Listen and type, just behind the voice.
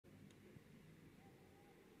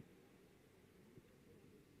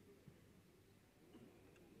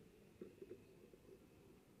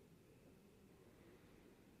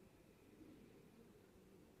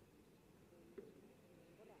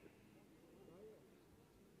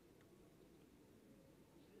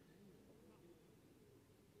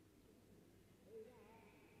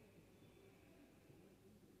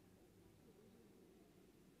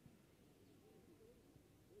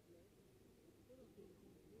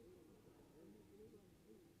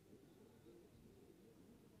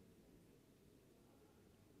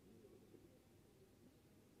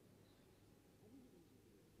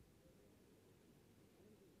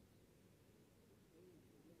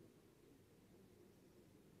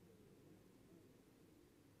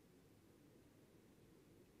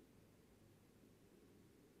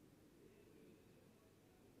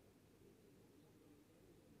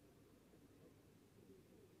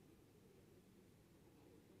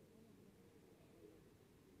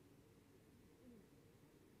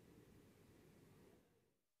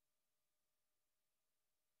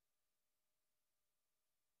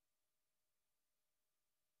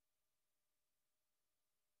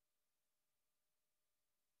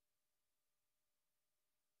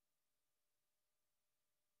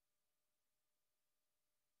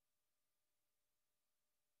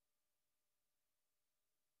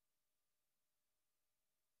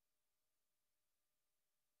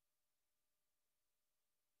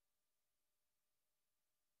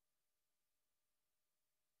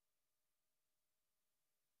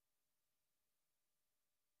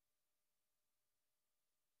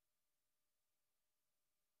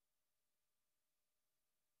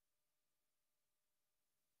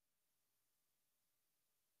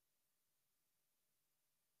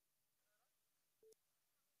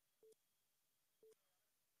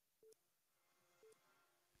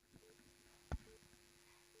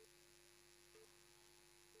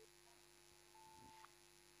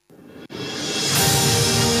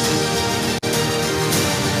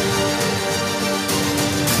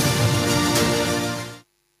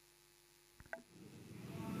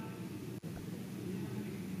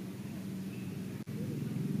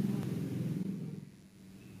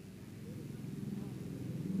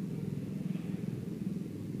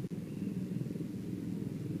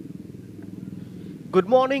Good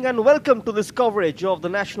morning and welcome to this coverage of the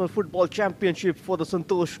National Football Championship for the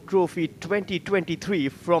Santosh Trophy 2023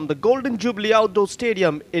 from the Golden Jubilee Outdoor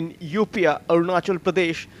Stadium in Upia, Arunachal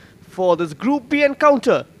Pradesh for this Group B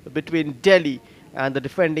encounter between Delhi and the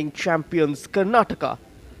defending champions Karnataka.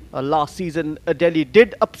 Last season, Delhi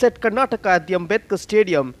did upset Karnataka at the Ambedkar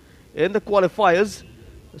Stadium in the qualifiers.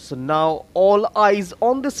 So now all eyes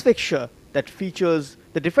on this fixture that features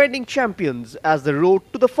the defending champions as the road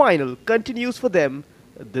to the final continues for them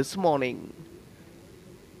this morning.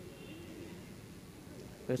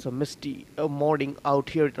 It's a misty morning out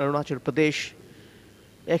here in Arunachal Pradesh.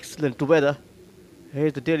 Excellent weather.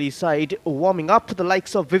 Here's the Delhi side warming up. The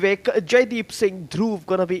likes of Vivek, Jaideep Singh, Dhruv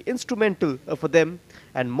gonna be instrumental for them.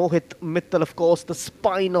 And Mohit Mittal, of course, the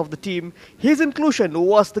spine of the team. His inclusion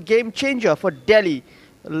was the game changer for Delhi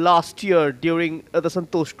last year during the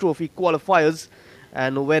Santosh Trophy qualifiers.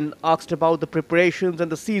 And when asked about the preparations and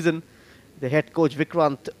the season, the head coach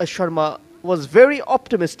Vikrant Sharma was very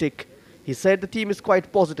optimistic. He said the team is quite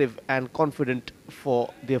positive and confident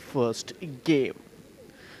for their first game.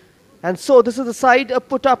 And so this is the side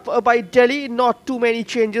put up by Delhi. Not too many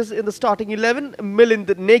changes in the starting 11. Milind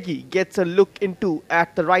Negi gets a look into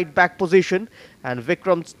at the right back position. And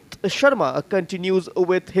Vikram Sharma continues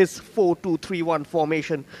with his 4-2-3-1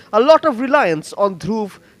 formation. A lot of reliance on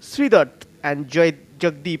Dhruv, Sridhar and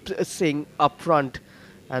Jagdeep Singh up front.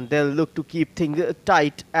 And they'll look to keep things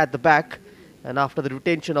tight at the back. And after the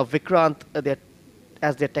retention of Vikrant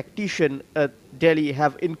as their tactician, Delhi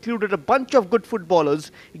have included a bunch of good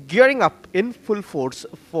footballers gearing up in full force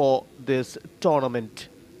for this tournament.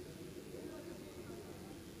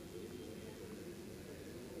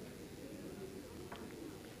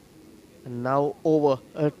 And now over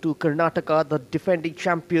to Karnataka, the defending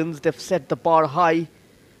champions. They've set the bar high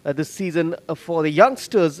this season for the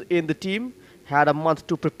youngsters in the team. Had a month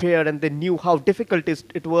to prepare and they knew how difficult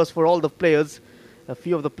it was for all the players. A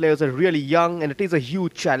few of the players are really young and it is a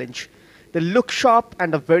huge challenge. They look sharp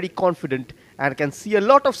and are very confident and can see a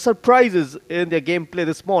lot of surprises in their gameplay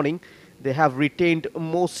this morning. They have retained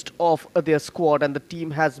most of their squad and the team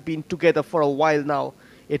has been together for a while now.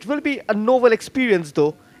 It will be a novel experience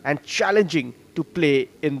though and challenging to play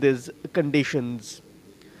in these conditions.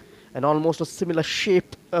 And almost a similar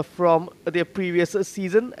shape from their previous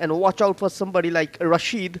season. And watch out for somebody like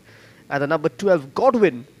Rashid and the number 12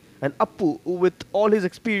 Godwin. And Appu, with all his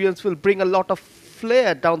experience, will bring a lot of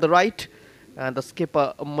flair down the right. And the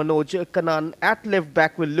skipper Manoj Kanan at left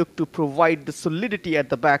back will look to provide the solidity at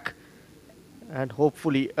the back. And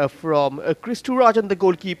hopefully from Kristu Rajan, the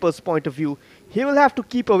goalkeeper's point of view, he will have to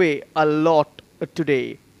keep away a lot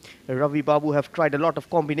today. Ravi Babu have tried a lot of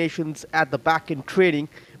combinations at the back in training,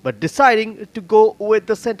 but deciding to go with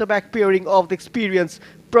the centre-back pairing of the experienced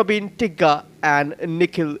Prabin Tigga and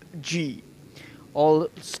Nikhil G. All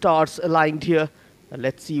stars aligned here.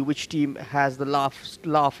 Let's see which team has the last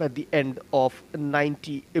laugh at the end of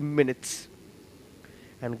 90 minutes.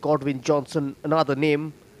 And Godwin Johnson, another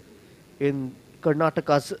name in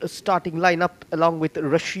Karnataka's starting lineup, along with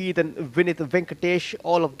Rashid and Vinith Venkatesh,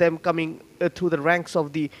 all of them coming through the ranks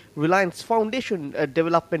of the Reliance Foundation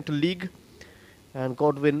Developmental League. And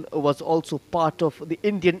Godwin was also part of the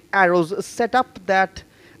Indian Arrows setup that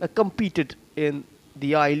competed in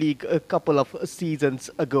the I-League a couple of seasons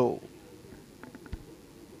ago.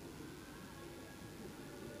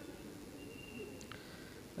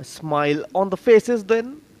 A smile on the faces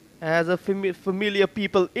then, as a familiar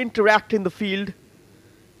people interact in the field.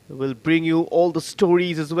 We'll bring you all the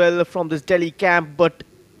stories as well from this Delhi camp, but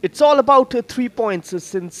it's all about 3 points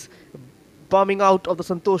since bombing out of the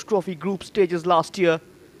Santosh Trophy group stages last year.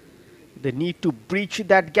 They need to breach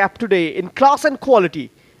that gap today in class and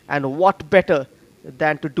quality, and what better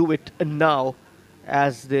than to do it now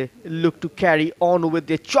as they look to carry on with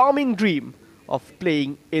their charming dream of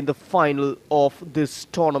playing in the final of this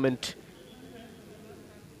tournament.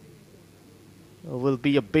 Will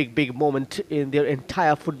be a big moment in their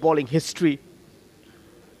entire footballing history,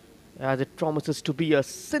 as it promises to be a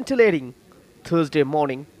scintillating Thursday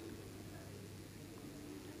morning.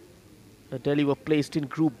 Delhi were placed in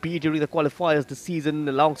Group B during the qualifiers this season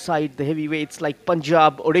alongside the heavyweights like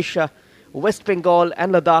Punjab, Odisha, West Bengal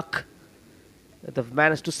and Ladakh. They've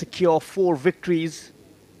managed to secure 4 victories,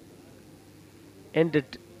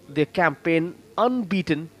 ended their campaign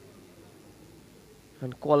unbeaten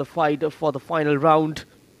and qualified for the final round.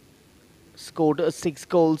 Scored 6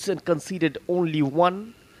 goals and conceded only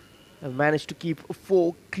 1 and managed to keep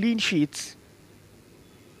 4 clean sheets.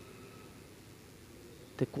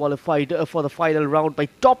 They qualified for the final round by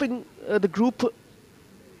topping the group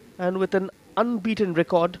and with an unbeaten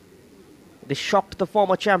record. They shocked the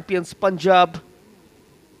former champions Punjab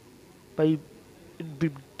by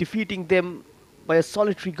defeating them by a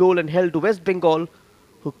solitary goal and held West Bengal,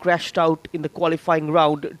 who crashed out in the qualifying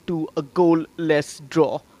round, to a goalless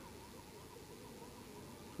draw.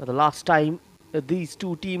 The last time these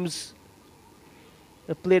two teams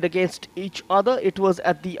played against each other, it was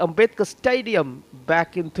at the Ambedkar Stadium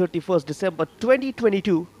back in 31st December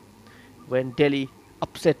 2022, when Delhi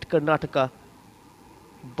upset Karnataka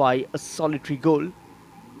by a solitary goal.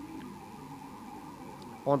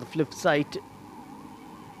 On the flip side,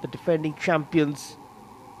 the defending champions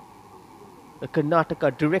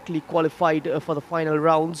Karnataka directly qualified for the final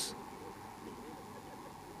rounds,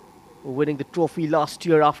 winning the trophy last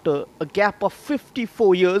year after a gap of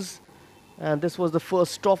 54 years. And this was the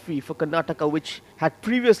first trophy for Karnataka, which had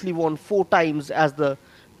previously won 4 times as the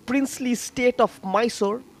princely state of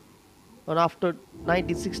Mysore. And after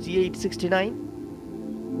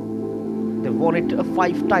 1968-69, they won it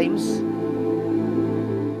 5 times.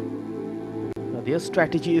 Now their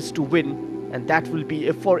strategy is to win, and that will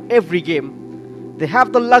be for every game. They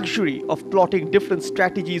have the luxury of plotting different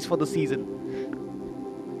strategies for the season,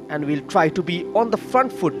 and we'll try to be on the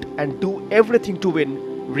front foot and do everything to win,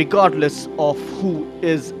 regardless of who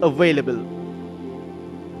is available.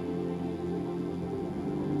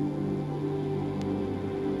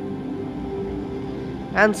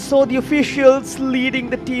 And so the officials leading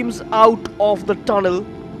the teams out of the tunnel.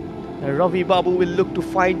 Ravi Babu will look to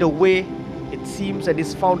find a way, it seems, and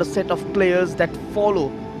he's found a set of players that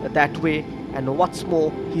follow that way. And what's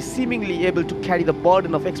more, he's seemingly able to carry the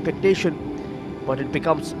burden of expectation, but it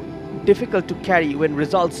becomes difficult to carry when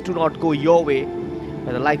results do not go your way. And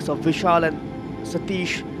the likes of Vishal and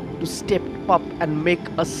Satish to step up and make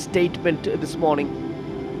a statement this morning.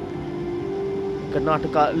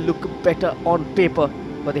 Karnataka look better on paper,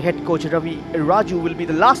 but the head coach Ravi Raju will be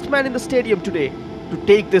the last man in the stadium today to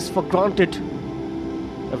take this for granted.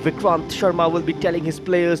 Vikrant Sharma will be telling his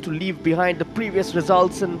players to leave behind the previous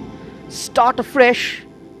results and start afresh.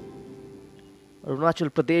 Arunachal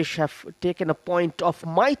Pradesh have taken a point of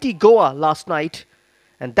mighty Goa last night,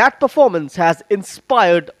 and that performance has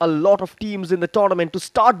inspired a lot of teams in the tournament to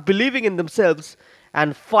start believing in themselves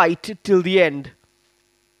and fight till the end.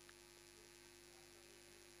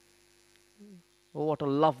 Oh, what a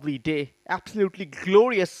lovely day. Absolutely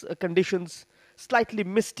glorious conditions, slightly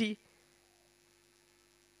misty,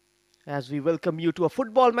 as we welcome you to a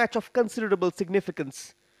football match of considerable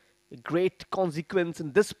significance, a great consequence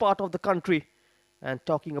in this part of the country. And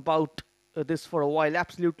talking about this for a while,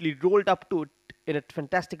 absolutely rolled up to it in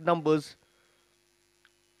fantastic numbers.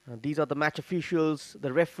 And these are the match officials.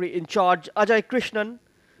 The referee in charge, Ajay Krishnan,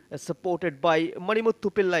 supported by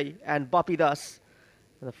Manimuthu Pillai and Bapi Das.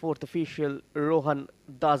 And the fourth official, Rohan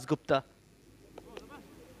Dasgupta.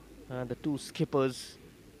 And the two skippers,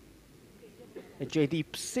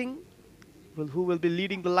 Jaideep Singh, who will be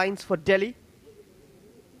leading the lines for Delhi,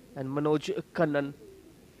 and Manoj Kannan,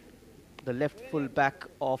 the left full back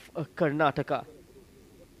of Karnataka.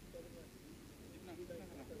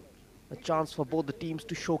 A chance for both the teams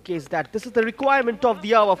to showcase that this is the requirement of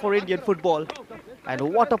the hour for Indian football, and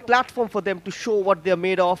what a platform for them to show what they're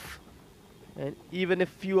made of. And even if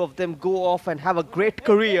few of them go off and have a great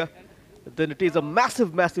career, then it is a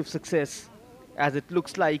massive, massive success, as it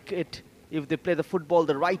looks like it. If they play the football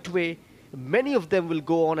the right way, many of them will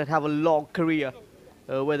go on and have a long career,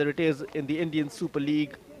 whether it is in the Indian Super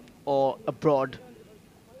League or abroad.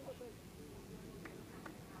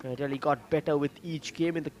 Delhi got better with each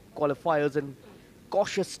game in the qualifiers, and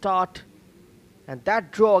cautious start, and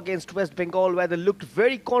that draw against West Bengal, where they looked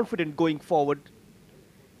very confident going forward.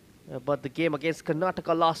 But the game against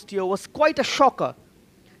Karnataka last year was quite a shocker.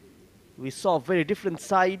 We saw a very different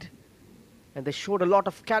side, and they showed a lot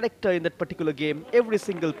of character in that particular game. Every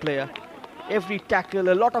single player, every tackle,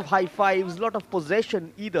 a lot of high fives, a lot of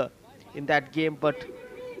possession either in that game, but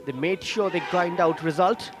they made sure they grind out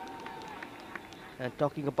result. And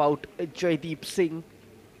talking about Jaideep Singh,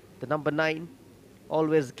 the number 9,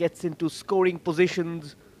 always gets into scoring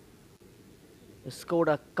positions. He scored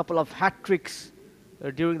a couple of hat-tricks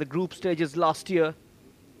during the group stages last year.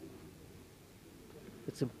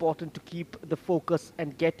 It's important to keep the focus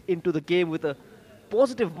and get into the game with a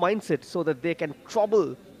positive mindset so that they can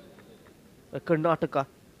trouble Karnataka.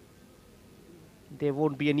 They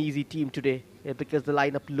won't be an easy team today because the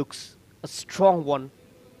lineup looks a strong one.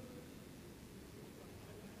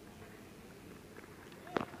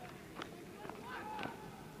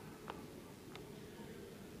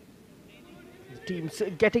 The team's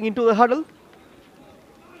getting into the huddle.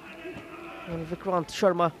 And Vikrant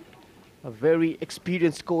Sharma, a very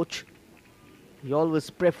experienced coach. He always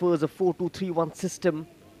prefers a 4-2-3-1 system.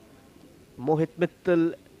 Mohit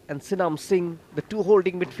Mittal and Sinam Singh, the two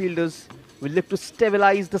holding midfielders, will look to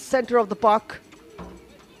stabilize the center of the park,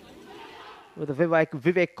 with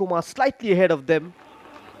Vivek Kumar slightly ahead of them,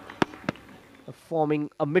 forming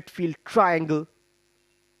a midfield triangle.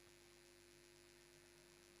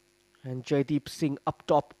 And Jaideep Singh up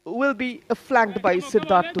top will be flanked by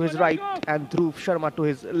Siddharth to his right and Dhruv Sharma to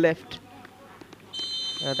his left.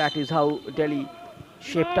 That is how Delhi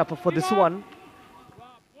shaped up for this one.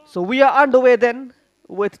 So we are underway then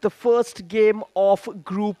with the first game of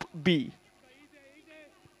Group B.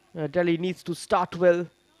 Delhi needs to start well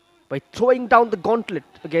by throwing down the gauntlet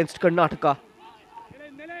against Karnataka.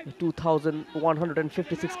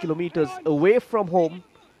 2,156 kilometers away from home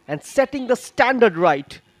and setting the standard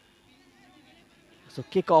right. So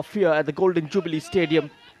kick-off here at the Golden Jubilee Stadium.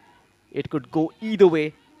 It could go either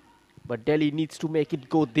way, but Delhi needs to make it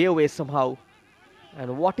go their way somehow.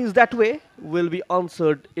 And what is that way will be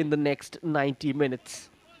answered in the next 90 minutes.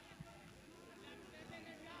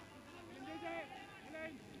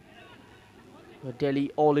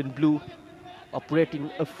 Delhi all in blue, operating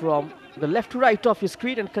from the left to right of your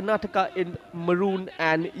screen, and Karnataka in maroon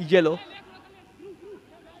and yellow.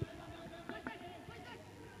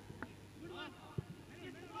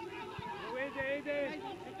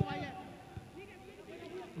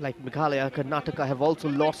 Like Meghalaya, Karnataka have also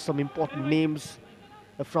lost some important names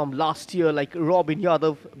from last year, like Robin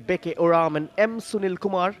Yadav, Beke Oram and M. Sunil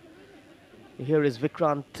Kumar. Here is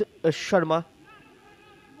Vikrant Sharma.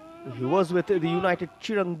 He was with the United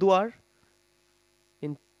Chirang Duar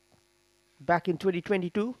back in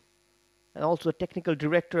 2022, and also a technical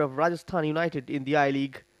director of Rajasthan United in the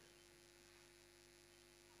I-League.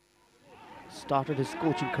 Started his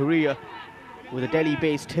coaching career with the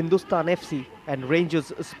Delhi-based Hindustan FC and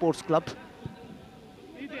Rangers Sports Club.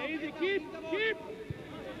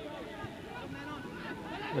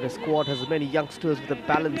 The squad has many youngsters with a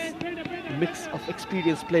balanced mix of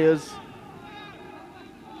experienced players.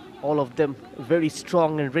 All of them very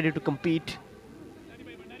strong and ready to compete.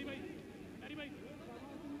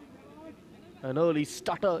 An early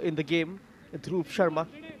stutter in the game. Dhruv Sharma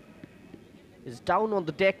is down on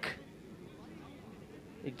the deck,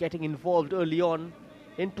 getting involved early on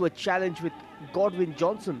into a challenge with Godwin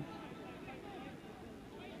Johnson.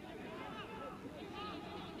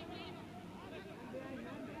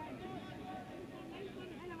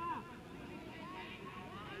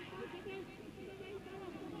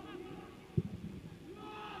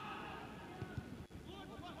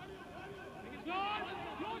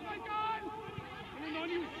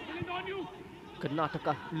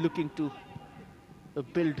 Karnataka looking to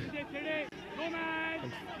build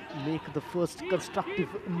and make the first constructive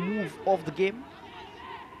move of the game.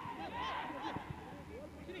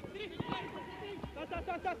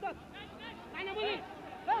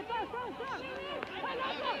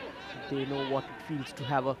 They know what it feels to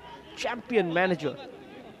have a champion manager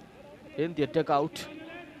in their dugout.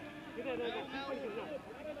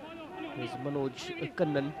 Here's Manoj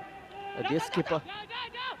Kannan, their skipper.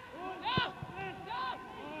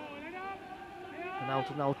 Now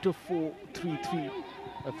to now to 4-3-3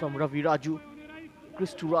 from Ravi Raju.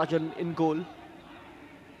 Kristu Rajan in goal.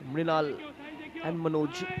 Mrinal and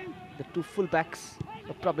Manoj, the two fullbacks.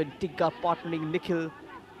 Prabin Tigga partnering Nikhil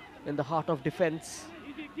in the heart of defence.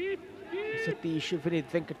 Satish, Vinit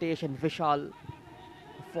Venkatesh and Vishal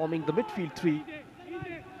forming the midfield three.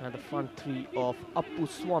 And the front three of Appu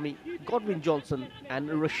Swami, Godwin Johnson and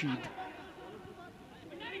Rashid.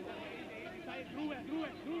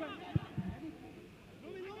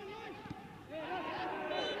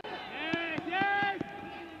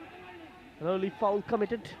 An early foul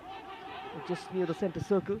committed just near the centre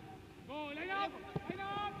circle.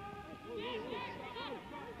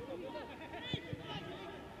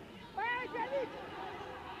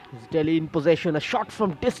 Is Delhi in possession, a shot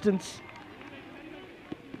from distance.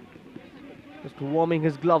 Just warming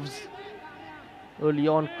his gloves early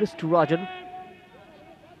on. Kristu Rajan.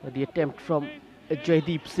 The attempt from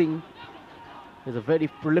Jaideep Singh is a very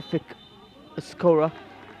prolific scorer.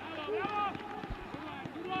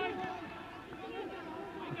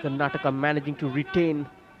 Karnataka managing to retain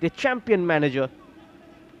their champion manager,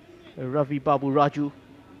 Ravi Babu Raju.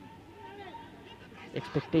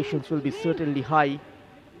 Expectations will be certainly high.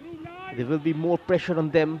 There will be more pressure on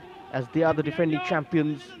them as they are the defending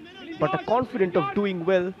champions, but are confident of doing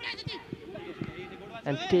well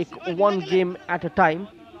and take one game at a time.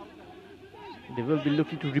 They will be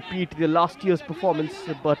looking to repeat their last year's performance,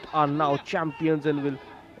 but are now champions and will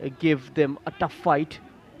give them a tough fight.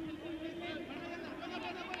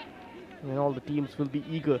 And all the teams will be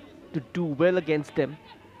eager to do well against them.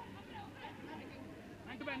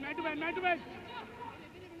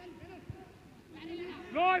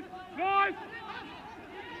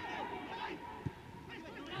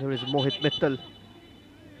 Here is Mohit Mittal.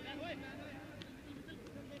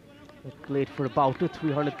 He played for about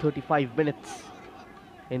 335 minutes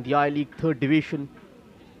in the I-League 3rd Division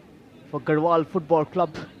for Garhwal Football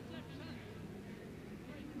Club.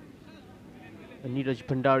 And Neeraj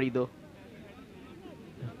Bhandari though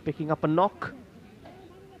picking up a knock.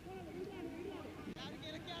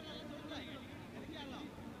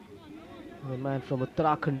 The man from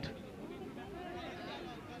Uttarakhand.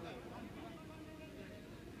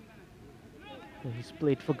 And he's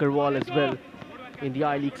played for Garhwal as well in the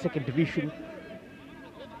I-League 2nd Division.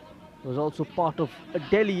 He was also part of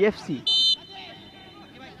Delhi FC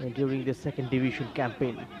during the 2nd Division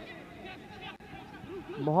campaign.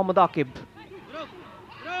 Mohammad Aqib.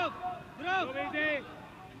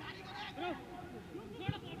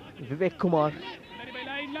 Vivek Kumar.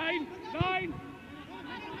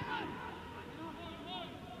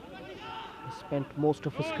 He spent most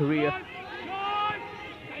of his career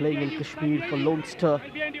playing in Kashmir for Lone Star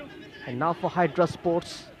and now for Hydra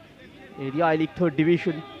Sports in the I-League 3rd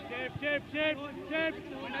Division.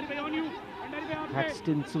 Had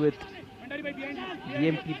stints with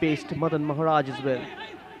the MP-based Madan Maharaj as well.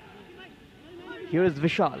 Here is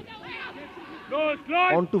Vishal.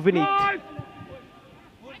 On to Vineet.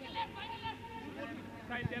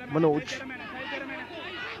 Manoj.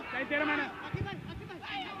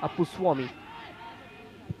 Apu Swami.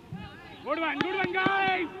 Good one,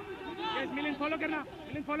 guys. Yes, Milan, follow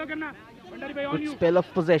karna. Good spell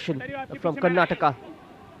of possession from Karnataka.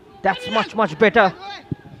 That's much better.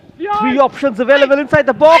 3 options available inside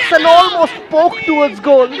the box and almost poked towards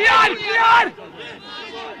goal. And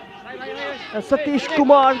Satish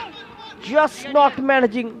Kumar just not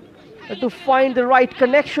managing to find the right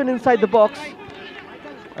connection inside the box.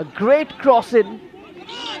 A great cross in.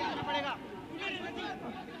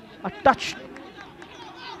 A touch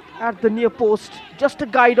at the near post. Just a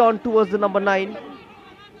guide on towards the number 9.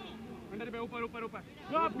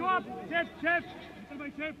 Go up.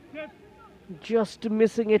 Just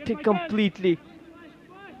missing it completely.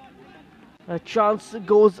 A chance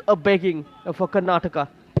goes a-begging for Karnataka.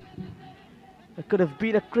 It could have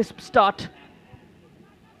been a crisp start.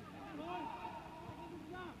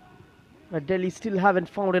 Delhi still haven't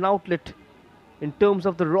found an outlet in terms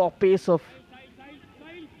of the raw pace of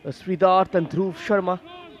Sridharth and Dhruv Sharma.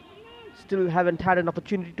 Still haven't had an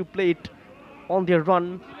opportunity to play it on their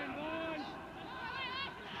run.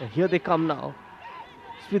 And here they come now.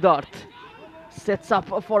 Sridharth sets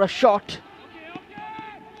up for a shot.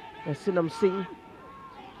 Sinam Singh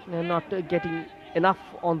not getting enough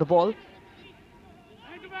on the ball.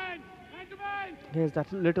 Here's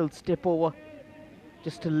that little step over,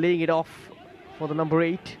 just laying it off for the number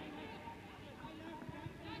 8.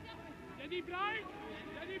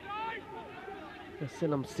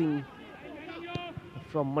 Sinam Singh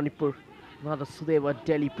from Manipur, another Sudeva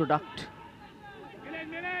Delhi product.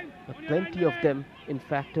 Plenty of them, in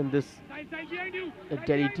fact, in this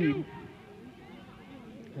Delhi team.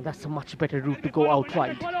 And that's a much better route to go out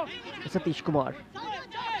wide. Satish Kumar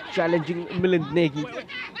challenging Milind Negi.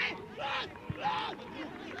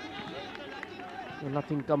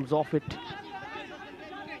 Nothing comes off it.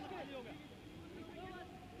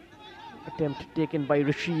 Attempt taken by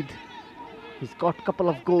Rashid. He's got a couple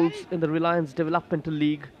of goals in the Reliance Developmental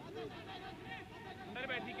League.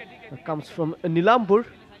 Comes from Nilambur.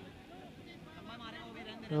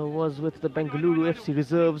 Was with the Bengaluru FC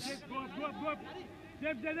reserves.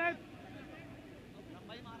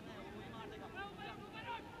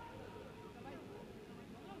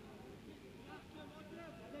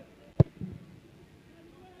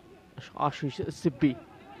 Ashish Sibbi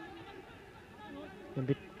in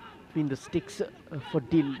between the sticks for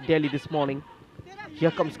Delhi this morning.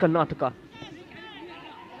 Here comes Karnataka.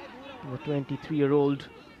 The 23-year-old.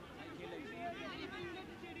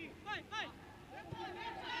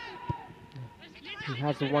 He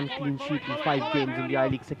has a 1 clean sheet in 5 games in the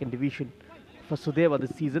I-League 2nd Division for Sudeva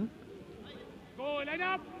this season. Line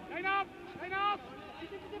up.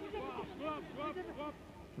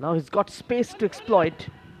 Now he's got space to exploit.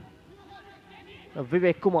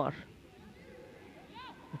 Vivek Kumar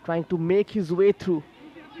trying to make his way through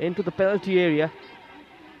into the penalty area.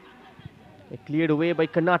 Cleared away by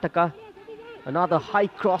Karnataka. Another high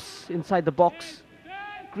cross inside the box.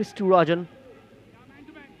 Kristu Rajan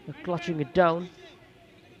clutching it down.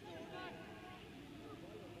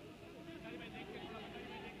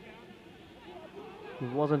 He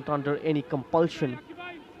wasn't under any compulsion.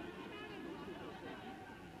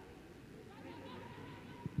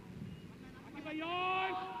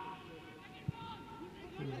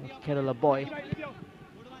 Kerala boy.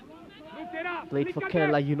 played for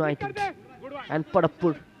Kerala United and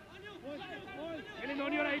Padapur,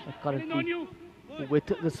 currently with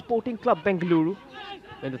the Sporting Club Bengaluru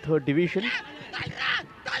in the 3rd division.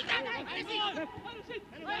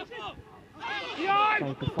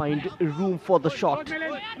 Trying to find room for the shot.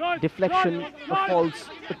 Deflection falls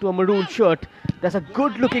to a maroon shirt. That's a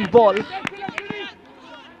good looking ball.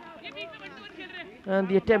 And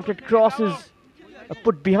the attempted cross is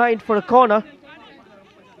put behind for a corner.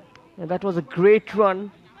 And that was a great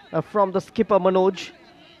run from the skipper Manoj.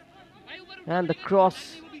 And the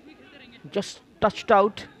cross just touched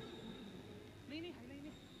out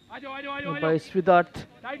by Siddharth.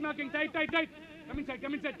 Tight marking, tight. Come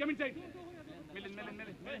inside. Millen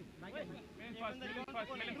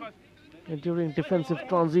first. And during defensive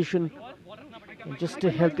transition, just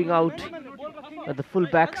helping out the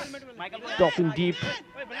fullbacks, stopping deep,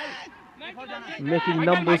 making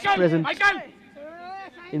numbers present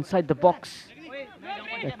inside the box.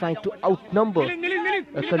 They're trying to outnumber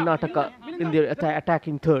Karnataka in their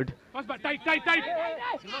attacking third.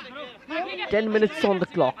 10 minutes on the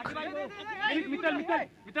clock.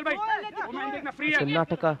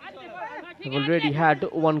 Karnataka have already had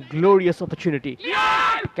one glorious opportunity.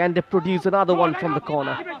 Can they produce another one from the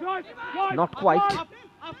corner? Not quite.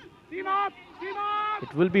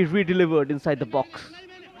 It will be redelivered inside the box.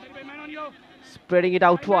 Spreading it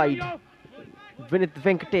out wide. Vinith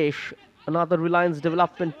Venkatesh, another Reliance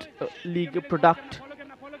Development League product.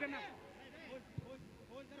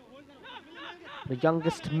 The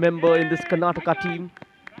youngest member in this Karnataka team.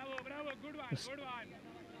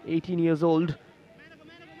 18 years old.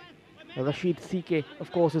 Rashid CK,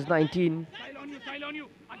 of course, is 19.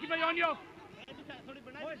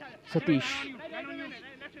 Satish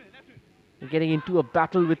getting into a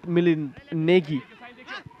battle with Milind Negi.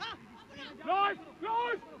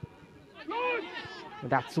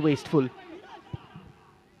 That's wasteful.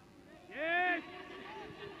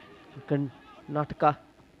 Karnataka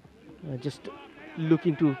just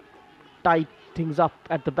looking to tie things up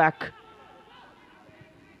at the back.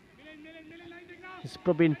 It's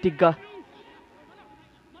Prabin Tigga.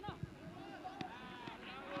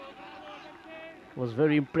 Was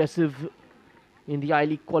very impressive in the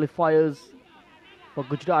I-League qualifiers for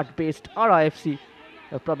Gujarat-based RIFC.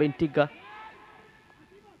 Prabin Tigga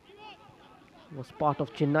was part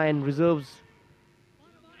of Chennaiyan reserves.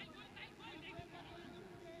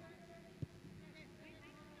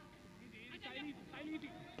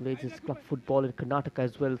 Plays his club football in Karnataka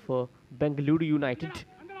as well for Bengaluru United.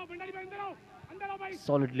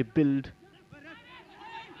 Solidly built.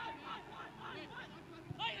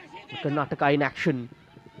 Karnataka in action.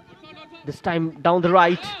 This time down the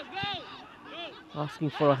right. Asking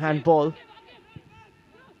for a handball.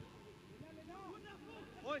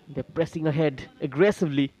 They're pressing ahead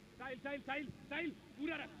aggressively.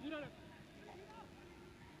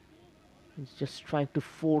 He's just trying to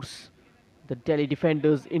force the Delhi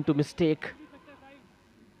defenders into mistake.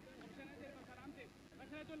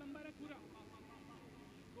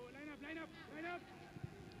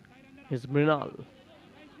 Here's Mrinal.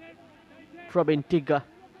 Prabin Tigga.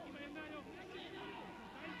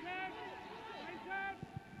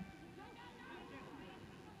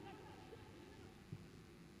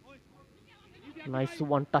 Nice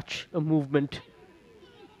one-touch movement.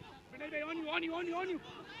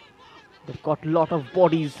 They've got a lot of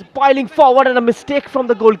bodies piling forward and a mistake from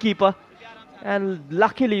the goalkeeper. And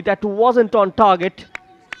luckily that wasn't on target.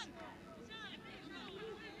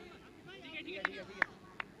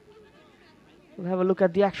 We'll have a look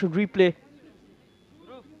at the action replay.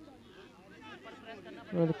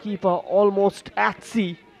 And the keeper almost at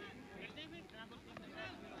sea.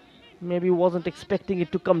 Maybe wasn't expecting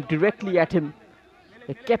it to come directly at him.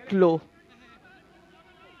 They kept low.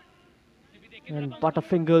 And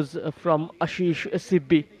butterfingers from Ashish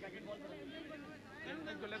Sibbi.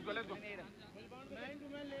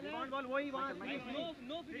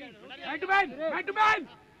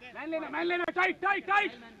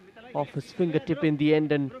 Off his fingertip in the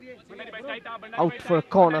end and out for a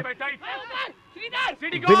corner.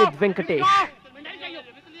 Vinith Venkatesh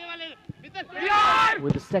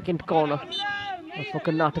with the second corner for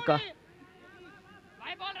Karnataka.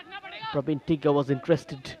 Prabin Tigga was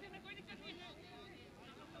interested.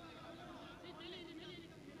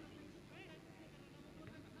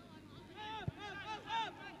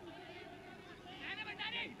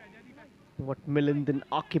 What Milind and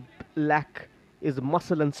Akib lack is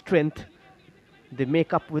muscle and strength. They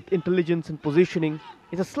make up with intelligence and positioning.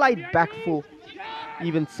 It's a slight back four.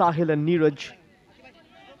 Even Sahil and Neeraj.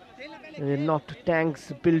 They're not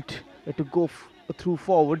tanks built to go through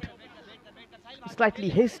forward. slightly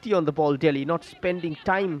hasty on the ball, Delhi, not spending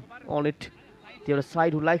time on it. They're a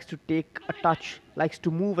side who likes to take a touch, likes to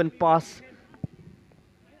move and pass.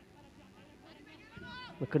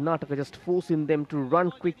 The Karnataka just forcing them to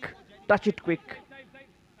run quick, touch it quick.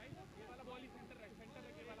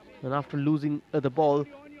 And after losing the ball,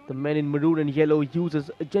 the men in maroon and yellow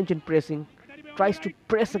uses genuine pressing, tries to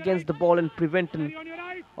press against the ball and prevent an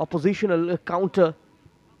oppositional counter.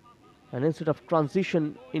 And instead of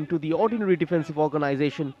transition into the ordinary defensive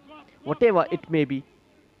organization, whatever it may be,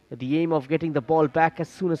 the aim of getting the ball back as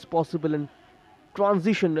soon as possible and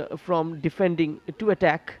transition from defending to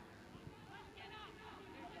attack.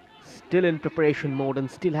 Still in preparation mode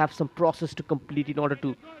and still have some process to complete in order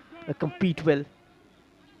to compete well.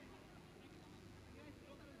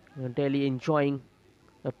 Delhi enjoying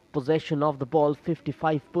a possession of the ball,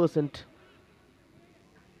 55%.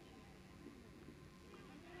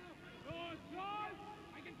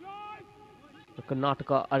 The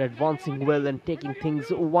Karnataka are advancing well and taking things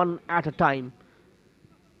one at a time.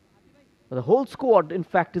 The whole squad, in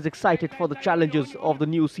fact, is excited for the challenges of the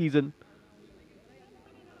new season.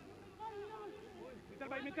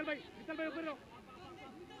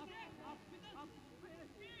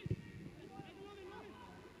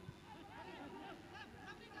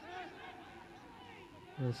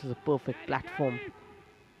 This is a perfect platform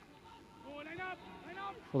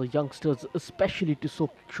for the youngsters, especially to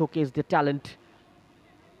showcase their talent.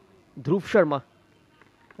 Dhruv Sharma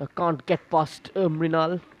can't get past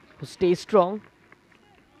Mrinal, who stays strong.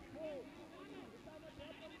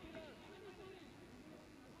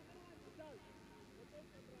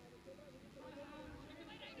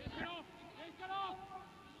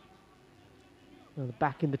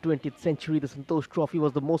 Back in the 20th century, the Santosh Trophy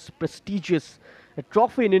was the most prestigious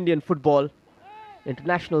trophy in Indian football.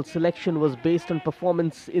 International selection was based on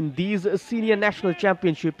performance in these senior national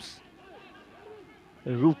championships.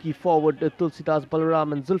 Rookie forward Tulsidas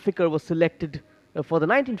Balaram and Zulfikar were selected for the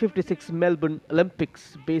 1956 Melbourne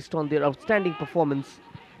Olympics based on their outstanding performance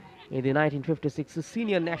in the 1956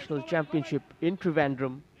 Senior National Championship in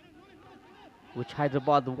Trivandrum, which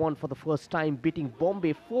Hyderabad won for the first time, beating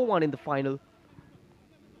Bombay 4-1 in the final.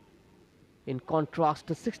 In contrast,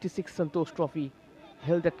 the 66th Santosh Trophy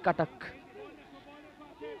held at Cuttack,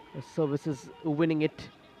 Services winning it.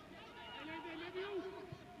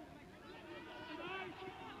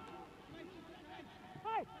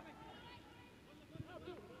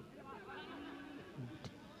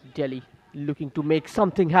 Delhi looking to make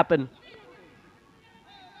something happen.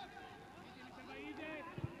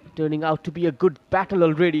 Turning out to be a good battle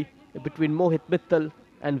already between Mohit Mittal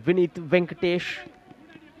and Vineet Venkatesh.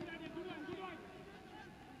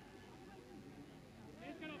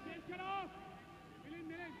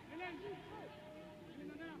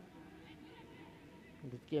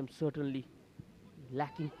 This game certainly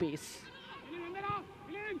lacking pace.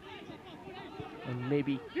 And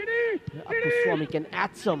maybe Appuswamy can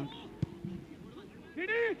add some.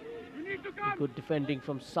 Good defending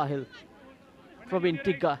from Sahil. Praveen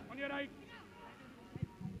Tigga.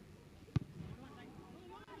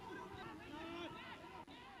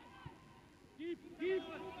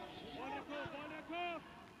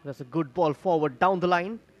 That's a good ball forward down the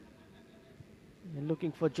line. And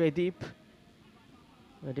looking for Jaideep.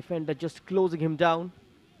 The defender just closing him down.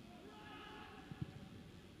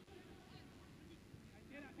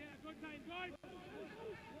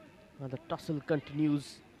 And the tussle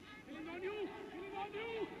continues.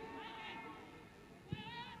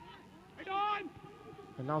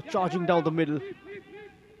 And now charging down the middle.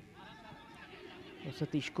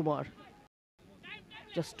 Satish Kumar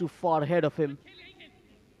just too far ahead of him.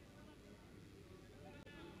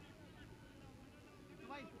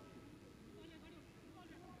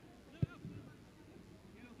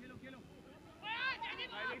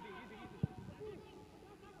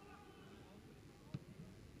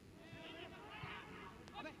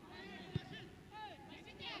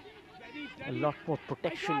 A lot more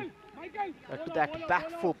protection to that back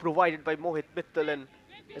four provided by Mohit Mittal and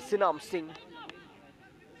Sinam Singh.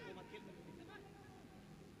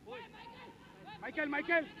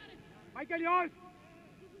 Michael, yours.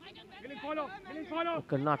 Follow.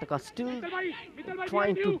 Karnataka still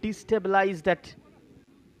trying to destabilize that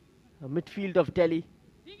midfield of Delhi.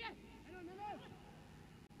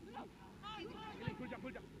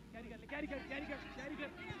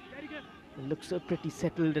 It looks pretty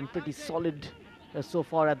settled and pretty solid so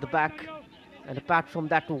far at the back. And apart from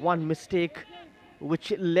that one mistake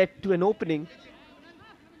which led to an opening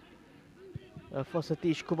for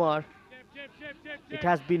Satish Kumar, it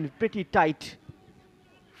has been pretty tight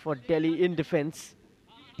for Delhi in defense.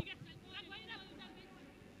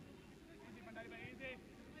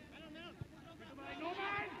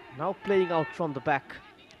 Now playing out from the back.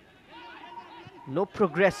 No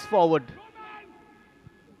progress forward.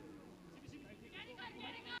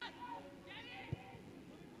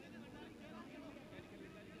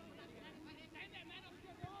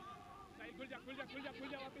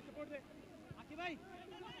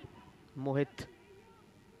 Mohit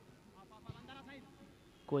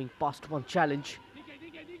going past one challenge.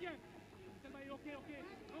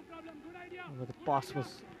 But the pass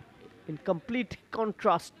was in complete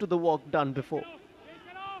contrast to the work done before.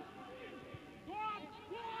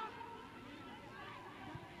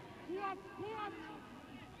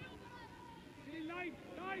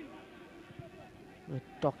 We're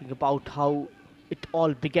talking about how it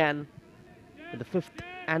all began in the 5th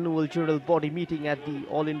annual general body meeting at the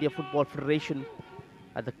All India Football Federation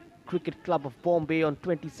at the Cricket Club of Bombay on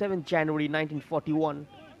 27 January 1941.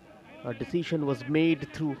 A decision was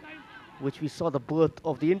made through which we saw the birth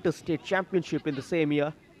of the interstate championship in the same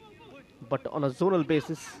year, but on a zonal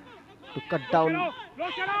basis to cut down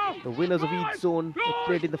the winners of each zone that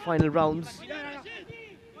played in the final rounds.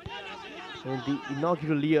 In the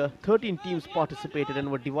inaugural year, 13 teams participated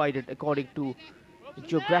and were divided according to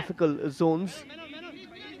geographical zones.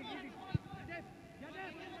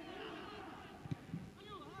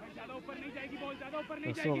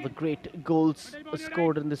 Some of the great goals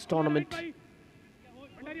scored in this tournament.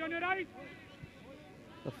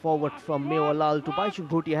 The forward from Mewalal to Baichuk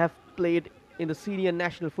Bhutia have played in the Senior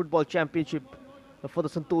National Football Championship for the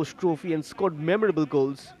Santosh Trophy and scored memorable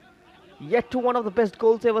goals. Yet one of the best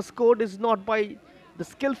goals ever scored is not by the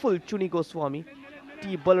skillful Chuni Goswami,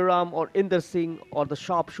 T. Balaram or Inder Singh, or the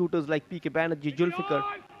sharpshooters like P.K. Banerjee Julfikar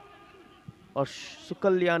or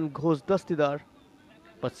Sukalyan Ghosh Dastidar,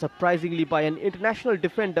 but surprisingly by an international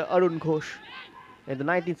defender Arun Ghosh. In the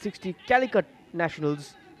 1960 Calicut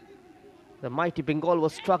Nationals, the mighty Bengal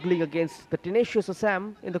was struggling against the tenacious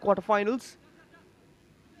Assam in the quarterfinals,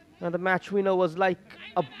 and the match winner was like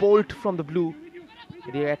a bolt from the blue.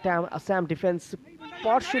 The Assam defense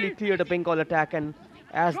partially cleared a Bengal attack, and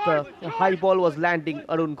as the high ball was landing,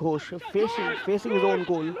 Arun Ghosh, facing his own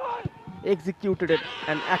goal, executed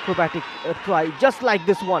an acrobatic try just like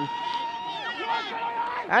this one.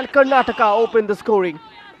 And Karnataka opened the scoring.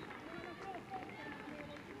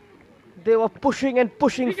 They were pushing and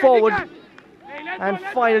pushing forward, and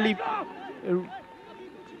finally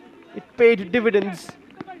it paid dividends.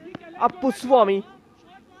 Appu Swami,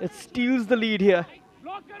 it steals the lead here,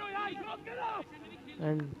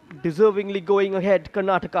 and deservingly going ahead,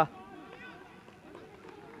 Karnataka.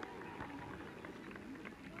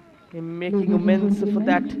 In making amends for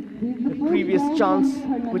that previous chance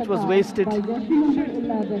which was wasted.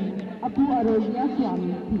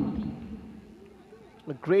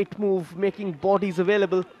 A great move, making bodies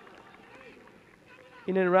available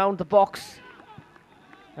in and around the box.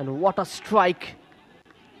 And what a strike.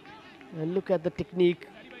 And look at the technique.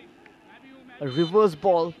 A reverse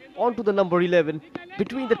ball onto the number 11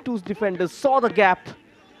 between the two defenders, saw the gap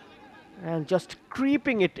and just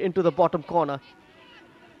creeping it into the bottom corner.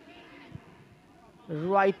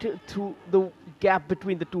 Right through the gap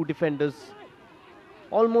between the two defenders.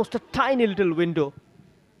 Almost a tiny little window.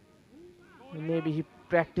 Maybe he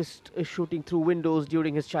practiced shooting through windows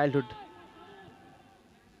during his childhood.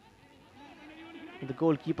 The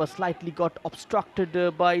goalkeeper slightly got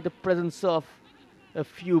obstructed by the presence of a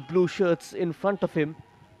few blue shirts in front of him.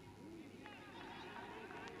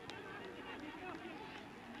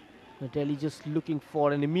 Delhi just looking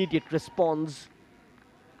for an immediate response.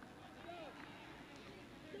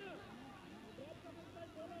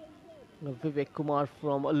 Vivek Kumar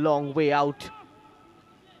from a long way out.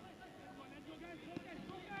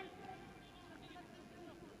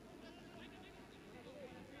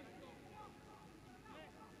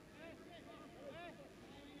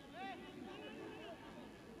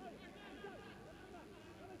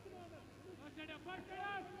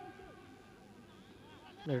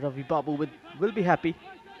 Ravi Babu will be happy.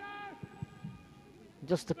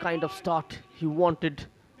 Just the kind of start he wanted.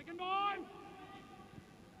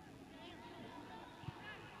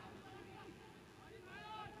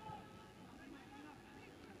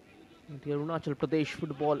 The Arunachal Pradesh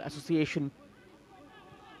Football Association,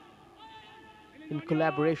 in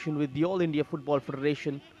collaboration with the All India Football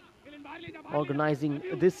Federation, organizing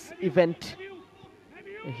this event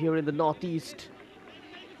here in the Northeast.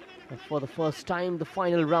 For the first time, the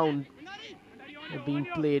final round being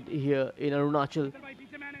played here in Arunachal.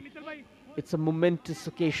 It's a momentous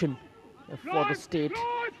occasion for the state.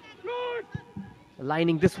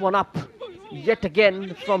 Lining this one up yet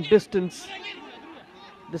again from distance.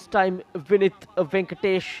 This time Vinith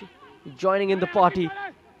Venkatesh joining in the party.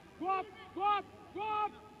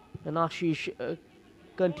 And Ashish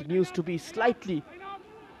continues to be slightly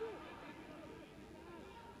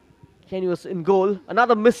tenuous in goal.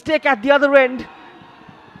 Another mistake at the other end.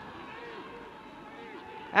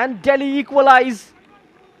 And Delhi equalize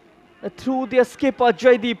through their skipper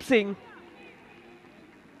Jaideep Singh.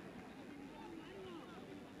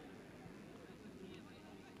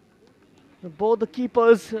 Both the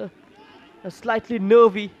keepers are slightly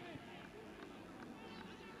nervy.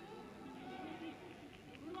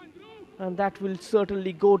 And that will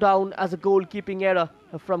certainly go down as a goalkeeping error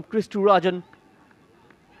from Kristu Rajan.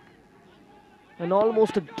 And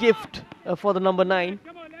almost a gift for the number 9.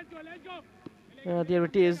 There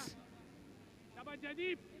it is.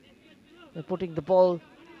 Putting the ball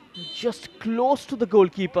just close to the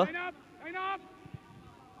goalkeeper.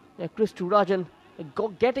 Kristu Rajan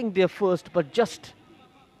getting there first, but just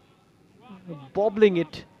bobbling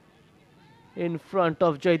it in front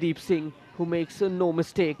of Jaideep Singh, who makes no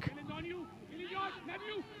mistake.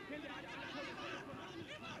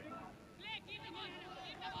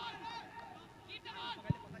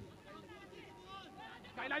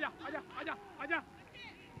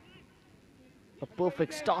 A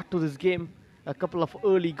perfect start to this game. A couple of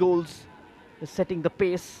early goals setting the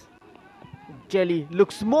pace. Delhi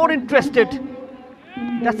looks more interested.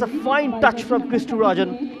 That's a fine touch from Kristu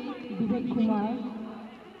Rajan.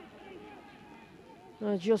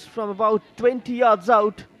 Just from about 20 yards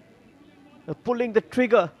out, pulling the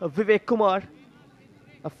trigger of Vivek Kumar.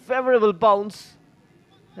 A favorable bounce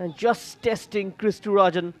and just testing Kristu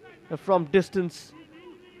Rajan from distance.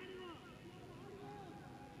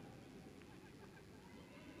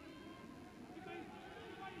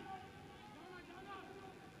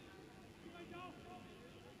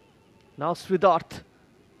 Now Sridarth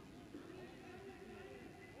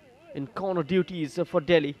in corner duties for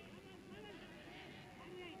Delhi.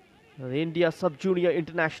 The India Sub-Junior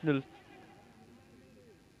International,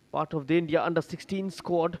 part of the India Under-16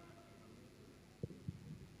 squad.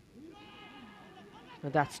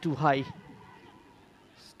 And that's too high.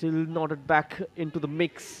 Still nodded back into the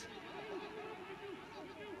mix.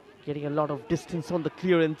 Getting a lot of distance on the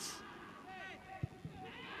clearance.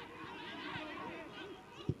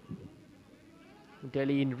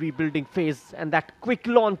 Delhi in rebuilding phase, and that quick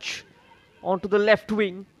launch onto the left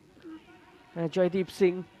wing. Jaideep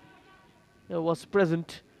Singh was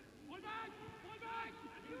present.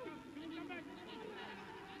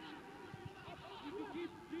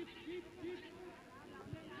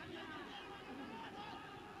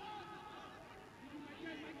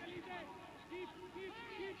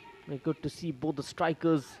 Good to see both the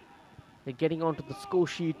strikers getting onto the score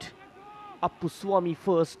sheet. Appuswamy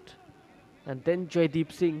first, and then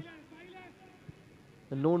Jaideep Singh,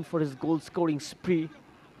 known for his goal scoring spree.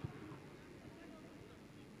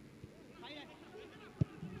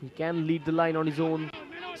 He can lead the line on his own.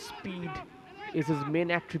 Speed is his main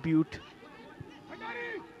attribute.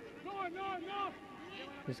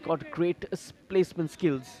 He's got great placement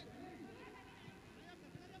skills.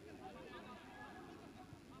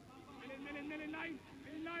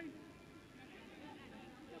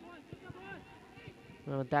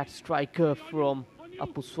 That striker from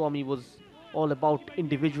Appuswamy was all about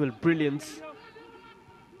individual brilliance.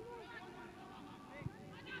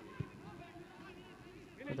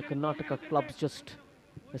 The Karnataka clubs just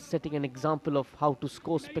setting an example of how to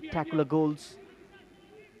score spectacular goals,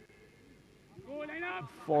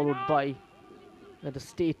 followed by the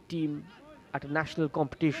state team at a national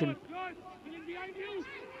competition.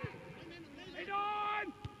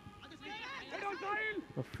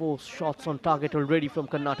 4 shots on target already from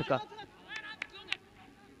Karnataka.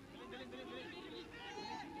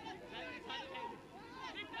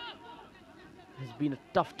 It's been a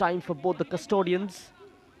tough time for both the custodians.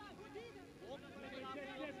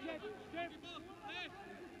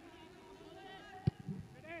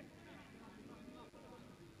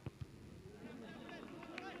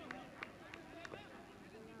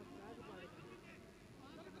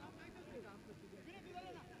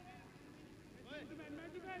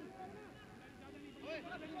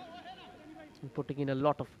 Putting in a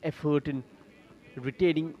lot of effort in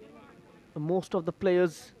retaining most of the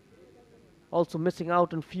players, also missing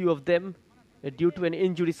out on few of them due to an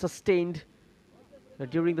injury sustained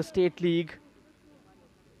during the state league.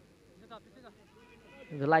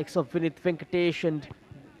 The likes of Vinith Venkatesh and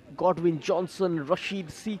Godwin Johnson, Rashid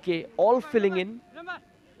CK, all filling in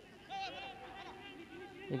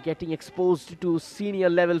and getting exposed to senior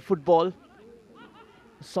level football.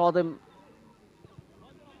 Saw them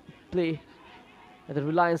play at the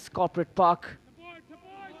Reliance Corporate Park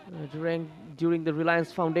during the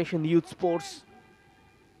Reliance Foundation Youth Sports.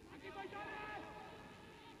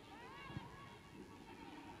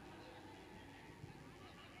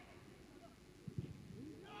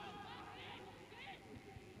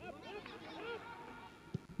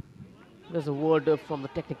 There's a word from the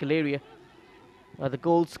technical area. The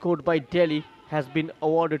goal scored by Delhi has been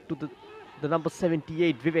awarded to the number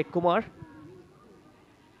 78, Vivek Kumar.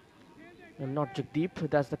 And not Jagdeep,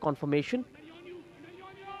 that's the confirmation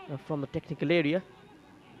from the technical area.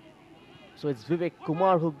 So it's Vivek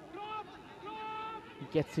Kumar who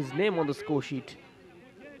gets his name on the score sheet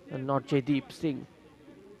and not Jaideep Singh.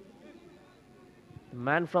 The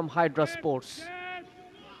man from Hydra Sports.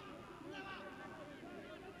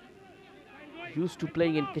 Used to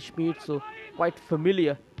playing in Kashmir, so quite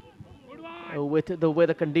familiar with the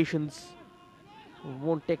weather conditions.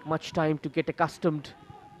 Won't take much time to get accustomed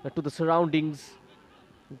to the surroundings.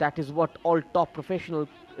 That is what all top professional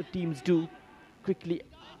teams do. Quickly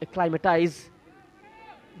acclimatize.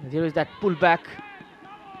 There is that pullback.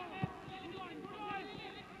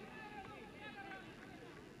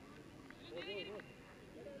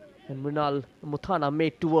 And Mrinal Muthana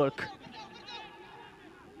made to work.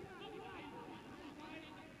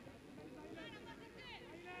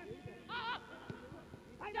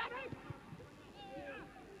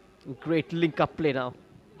 Great link-up play now.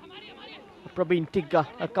 Praveen Tigga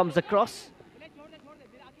comes across.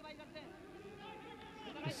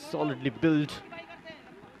 Solidly built.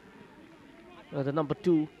 The number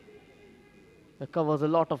 2 covers a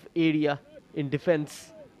lot of area in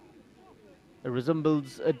defense.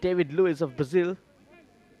 Resembles David Luiz of Brazil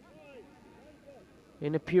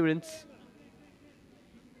in appearance.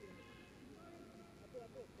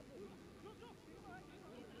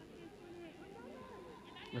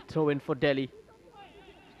 A throw in for Delhi.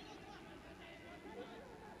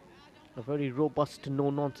 A very robust,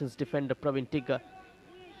 no-nonsense defender, Praveen Tigga.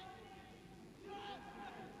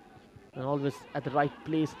 And always at the right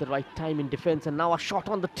place, the right time in defense. And now a shot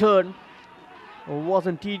on the turn.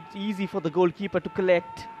 Wasn't easy for the goalkeeper to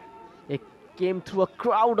collect. It came through a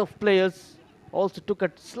crowd of players. Also took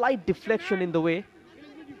a slight deflection in the way.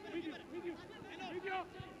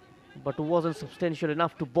 But wasn't substantial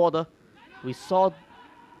enough to bother. We saw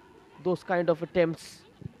those kind of attempts,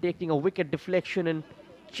 taking a wicket deflection and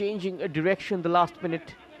changing a direction the last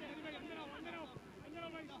minute.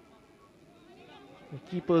 The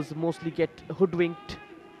keepers mostly get hoodwinked.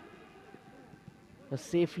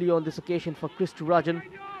 Safely on this occasion for Kristu Rajan.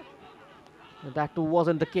 That too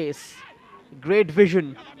wasn't the case. Great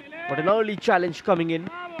vision, but an early challenge coming in.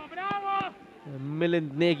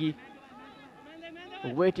 Milind Negi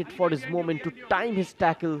waited for his moment to time his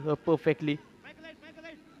tackle perfectly.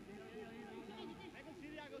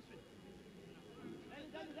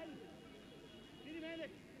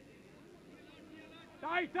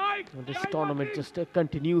 And this tournament just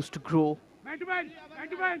continues to grow.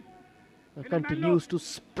 Continues to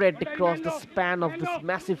spread across the span of this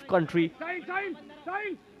massive country.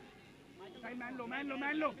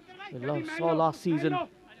 We saw last season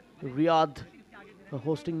Riyadh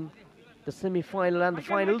hosting the semi-final and the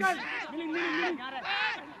finals.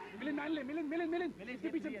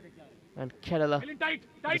 And Kerala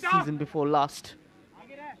the season before last.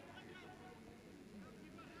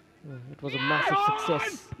 It was a massive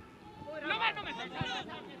success.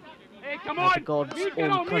 At the God's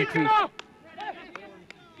own country.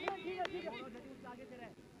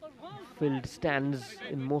 Filled stands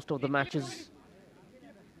in most of the matches.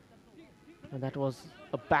 And that was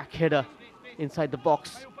a back header inside the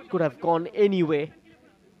box. Could have gone anyway.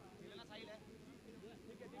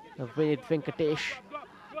 Vinit Venkatesh.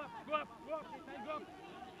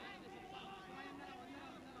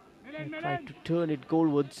 Tried to turn it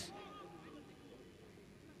goalwards.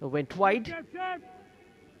 Went wide.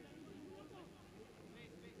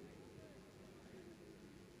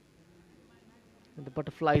 And the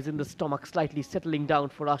butterflies in the stomach slightly settling down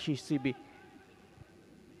for Ashish Sibi.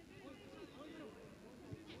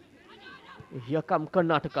 Here come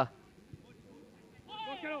Karnataka.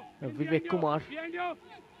 Vivek Kumar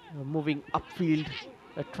moving upfield,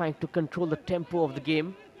 trying to control the tempo of the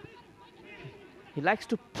game. He likes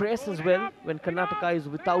to press as well when Karnataka is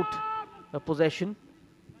without a possession,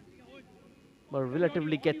 but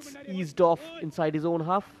relatively gets eased off inside his own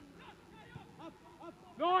half.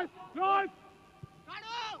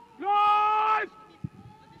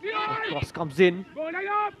 The cross comes in,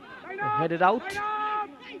 headed out.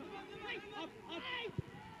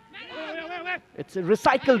 It's a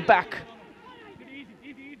recycled back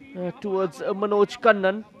towards Manoj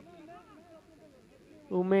Kannan,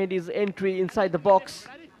 who made his entry inside the box.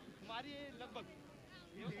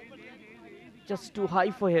 Just too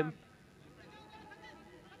high for him.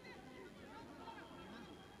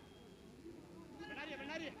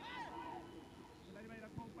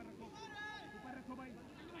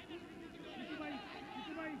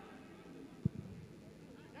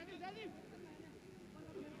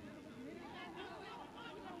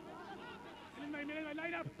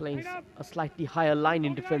 Playing a slightly higher line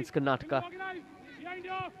in defense, Karnataka.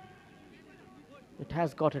 It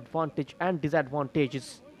has got advantage and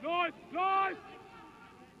disadvantages,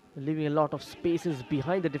 leaving a lot of spaces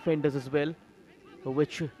behind the defenders as well,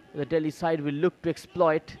 which the Delhi side will look to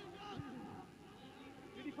exploit.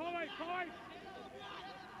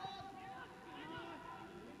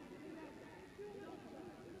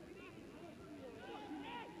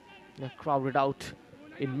 They're crowded out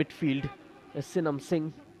in midfield. Sinam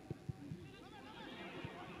Singh,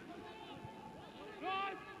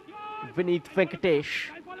 Vineet Venkatesh.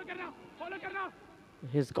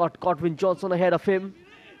 He's got Godwin Johnson ahead of him.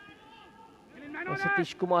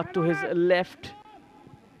 Satish Kumar to his left.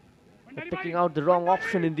 They're picking out the wrong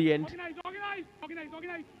option in the end.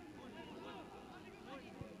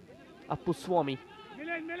 Appu Swami,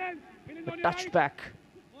 a touchback.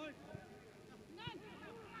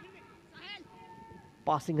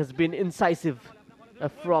 Passing has been incisive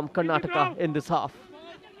from Karnataka in this half.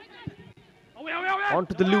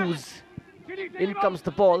 Onto the loose. In comes the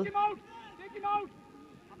ball.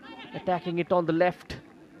 Attacking it on the left.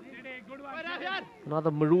 Another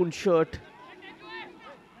maroon shirt.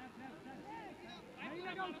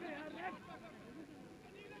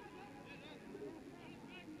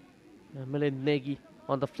 Milind Negi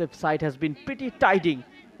on the flip side has been pretty tidy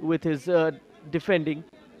with his defending.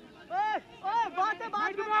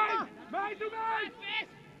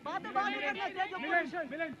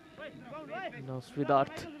 Now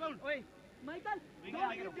Sridarth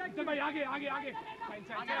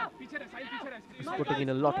is putting in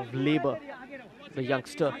a lot of labor, the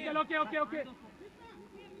youngster.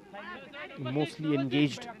 Mostly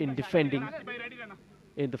engaged in defending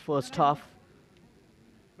in the first half.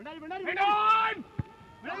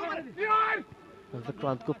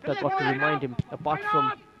 Vikrant Gupta got to remind him, apart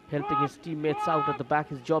from helping his teammates out at the back,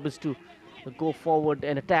 his job is to go forward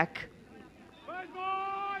and attack.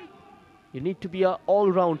 You need to be an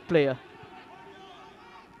all-round player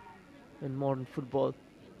in modern football.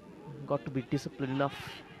 Got to be disciplined enough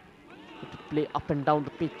to play up and down the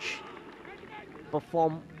pitch,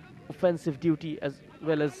 perform offensive duty as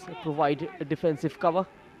well as provide a defensive cover.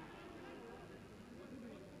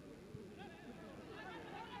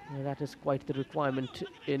 And that is quite the requirement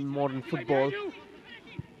in modern football.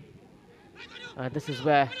 This is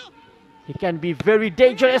where he can be very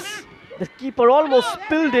dangerous. The keeper almost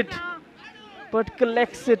spilled it, but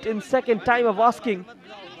collects it in second time of asking.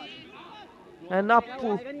 And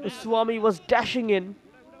Appu Swami was dashing in.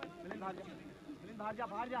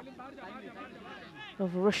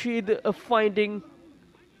 Rashid finding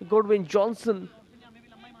Godwin Johnson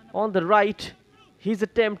on the right. His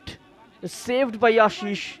attempt is saved by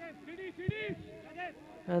Ashish.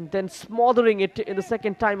 And then smothering it in the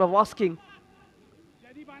second time of asking.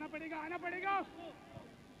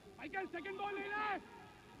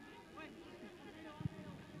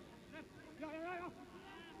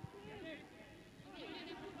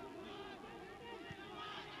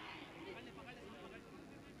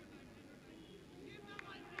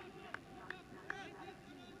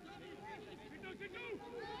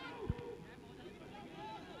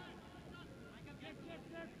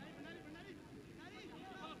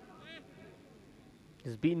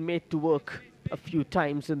 He's been made to work a few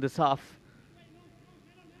times in this half.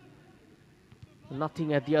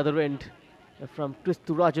 Nothing at the other end from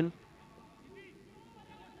Kristurajan.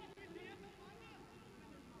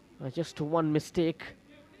 Just one mistake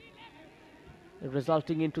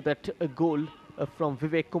resulting into that goal from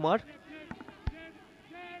Vivek Kumar.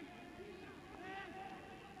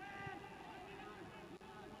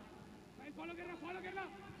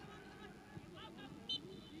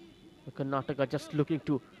 Karnataka just looking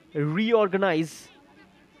to reorganize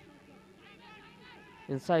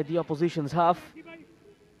inside the opposition's half.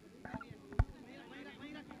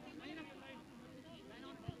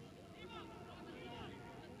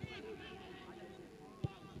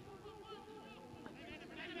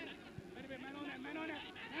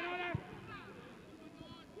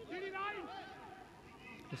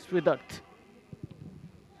 Sridarth.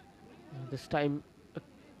 This time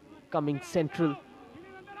coming central.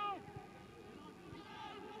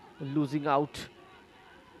 Losing out.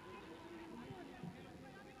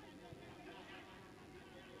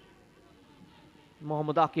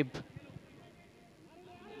 Mohammad Akib.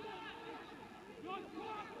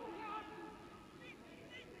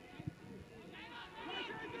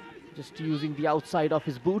 Just using the outside of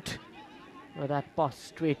his boot. That pass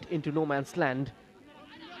straight into no man's land.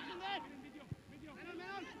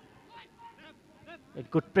 A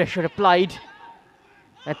good pressure applied.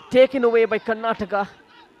 And taken away by Karnataka.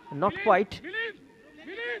 Not quite.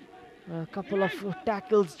 A couple of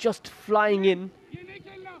tackles just flying in. ये नहीं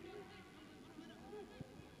खेलना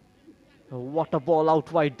What a ball out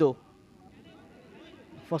wide though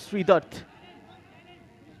for Sridath.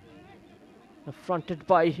 Fronted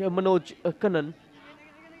by Manoj Kannan.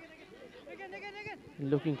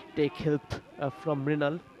 Looking to take help from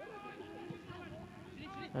Mrinal.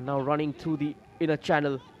 And now running through the inner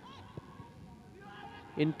channel.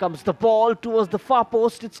 In comes the ball towards the far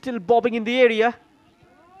post. It's still bobbing in the area.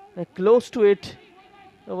 Close to it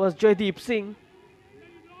was Jaideep Singh.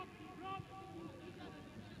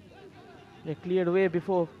 They cleared away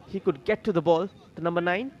before he could get to the ball, the number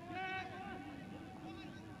 9.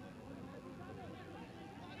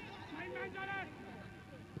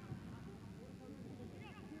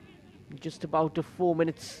 Just about 4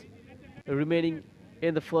 minutes remaining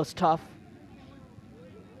in the first half.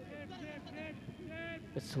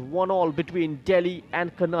 It's 1-1 between Delhi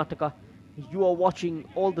and Karnataka. You are watching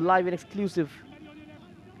all the live and exclusive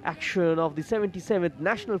action of the 77th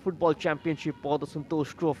National Football Championship or the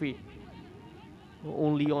Santosh Trophy.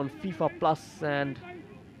 Only on FIFA Plus and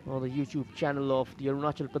on the YouTube channel of the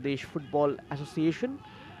Arunachal Pradesh Football Association.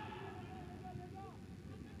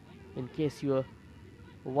 In case you are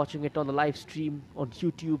watching it on the live stream on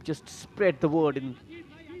YouTube, just spread the word in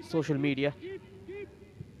social media.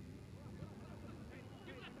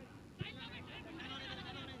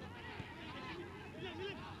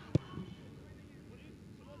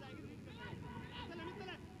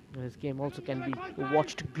 This game also can be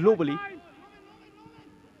watched globally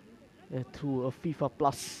through a FIFA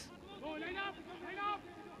Plus.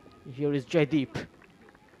 Here is Jaideep.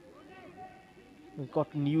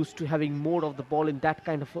 Gotten used to having more of the ball in that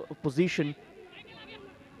kind of a position.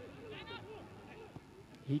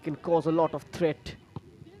 He can cause a lot of threat.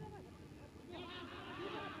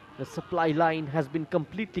 The supply line has been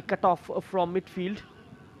completely cut off from midfield,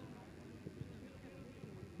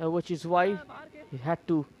 which is why he had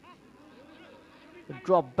to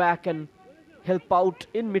drop back and help out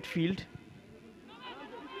in midfield.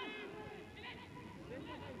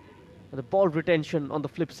 The ball retention on the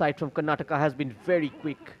flip side from Karnataka has been very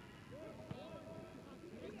quick.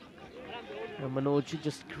 Manoj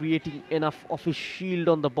just creating enough of his shield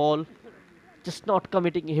on the ball, just not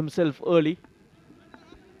committing himself early.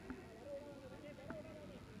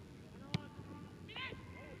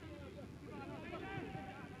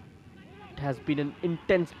 It has been an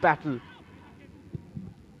intense battle.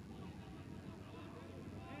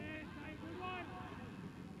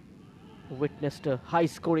 Witnessed a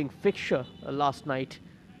high-scoring fixture last night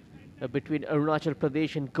between Arunachal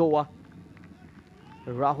Pradesh and Goa.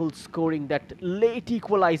 Rahul scoring that late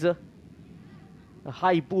equalizer. A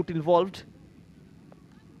high boot involved.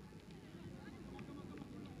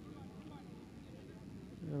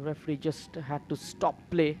 The referee just had to stop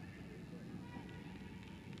play.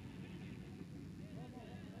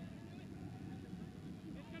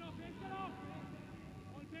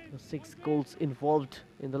 The 6 goals involved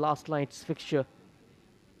in the last night's fixture.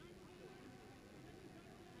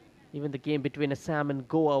 Even the game between Assam and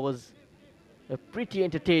Goa was pretty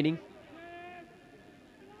entertaining.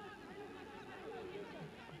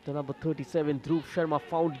 The number 37, Dhruv Sharma,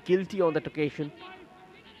 found guilty on that occasion.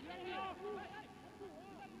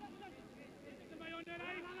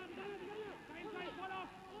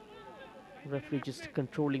 Referee just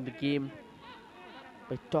controlling the game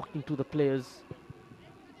by talking to the players.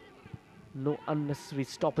 No unnecessary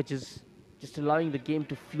stoppages, just allowing the game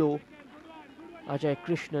to flow. Ajay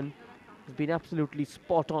Krishnan has been absolutely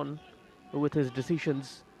spot on with his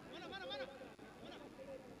decisions.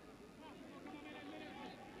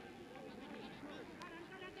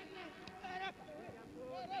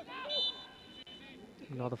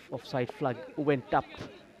 Now the offside flag went up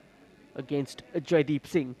against Jaideep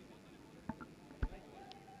Singh.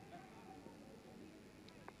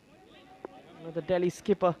 Now the Delhi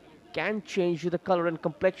skipper can change the color and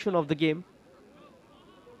complexion of the game.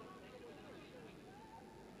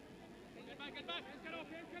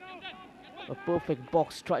 A perfect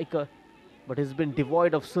box striker, but has been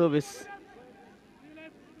devoid of service.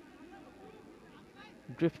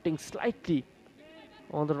 Drifting slightly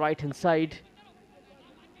on the right hand side.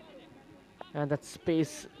 And that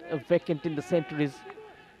space vacant in the center is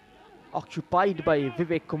occupied by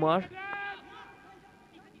Vivek Kumar,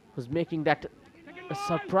 who's making that a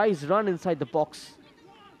surprise run inside the box.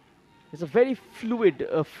 It's a very fluid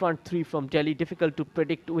front three from Delhi, difficult to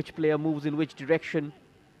predict which player moves in which direction.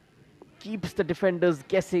 Keeps the defenders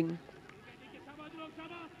guessing.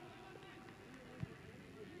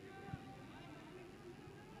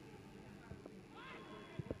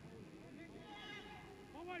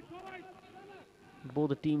 Both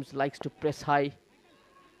the teams likes to press high,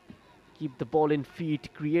 keep the ball in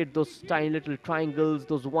feet, create those tiny little triangles,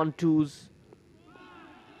 those 1-2s.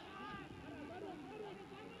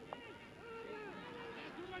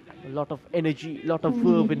 A lot of energy, a lot of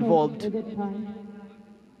verve involved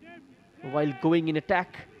while going in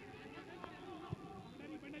attack.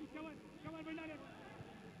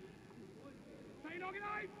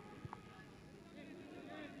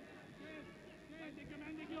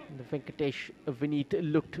 The Venkatesh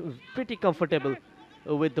Vineet looked pretty comfortable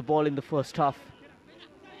with the ball in the first half.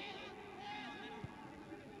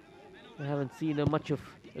 I haven't seen much of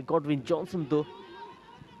Godwin Johnson though.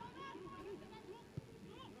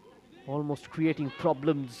 Almost creating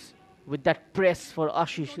problems with that press for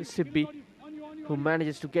Ashish Sibbi, who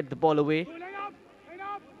manages to get the ball away.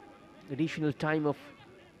 Additional time of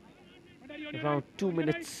around 2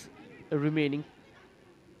 minutes remaining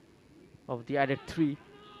of the added 3.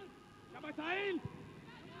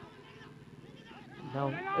 Now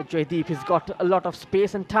Jaideep has got a lot of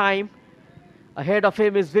space and time. Ahead of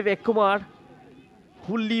him is Vivek Kumar,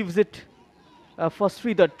 who leaves it for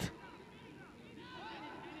Sridath.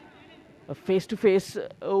 Face to face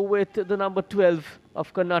with the number 12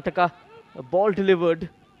 of Karnataka. A ball delivered.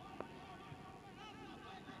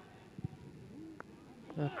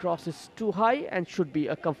 Cross is too high and should be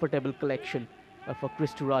a comfortable collection for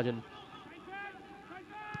Kristurajan.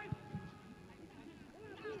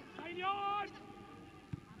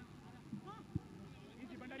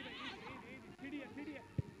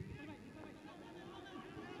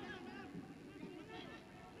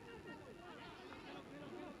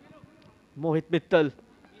 Mohit Mittal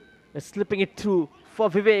is slipping it through for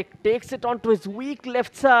Vivek. Takes it onto his weak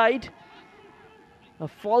left side.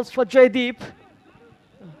 Falls for Jaideep.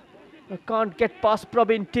 Can't get past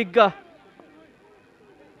Praveen Tigga.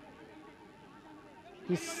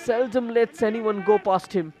 He seldom lets anyone go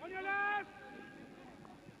past him.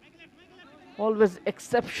 Always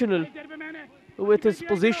exceptional with his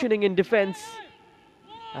positioning in defense.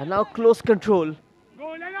 And now close control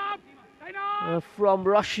from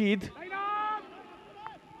Rashid.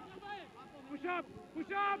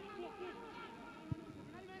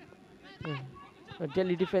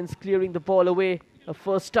 Delhi defense clearing the ball away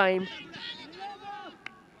first time.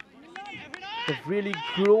 They've really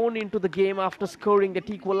grown into the game after scoring that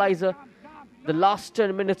equalizer. The last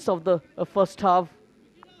 10 minutes of the first half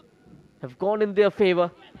have gone in their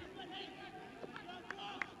favor.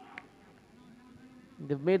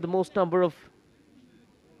 They've made the most number of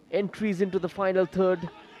entries into the final third.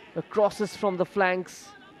 Crosses from the flanks.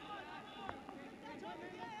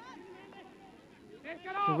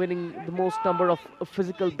 Winning the most number of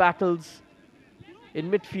physical battles in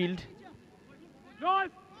midfield.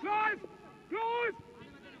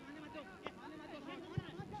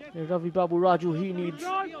 Ravi Babu Raju, he needs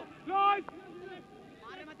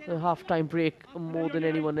a half-time break more than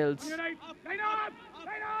anyone else.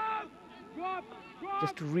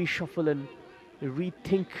 Just to reshuffle and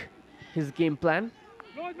rethink his game plan.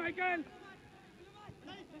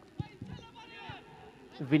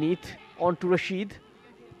 Vineet on to Rashid.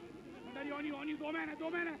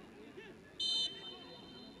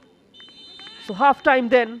 So half-time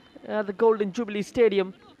then at the Golden Jubilee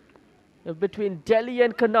Stadium between Delhi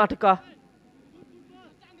and Karnataka.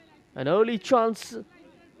 An early chance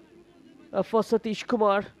for Satish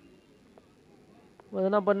Kumar. Well, the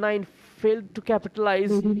number 9 failed to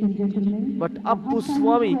capitalize. But Abbu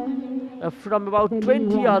Swami from about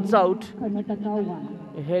 20 yards out,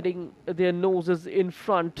 heading their noses in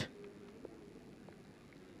front.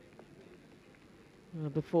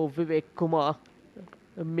 Before Vivek Kumar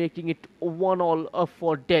making it 1-1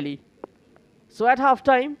 for Delhi. So at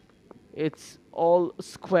halftime, it's all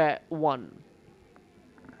square one.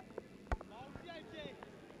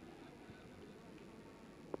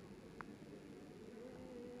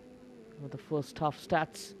 The first half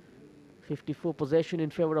stats: 54 possession in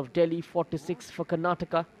favor of Delhi, 46 for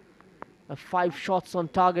Karnataka. 5 shots on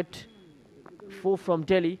target, 4 from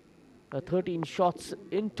Delhi. 13 shots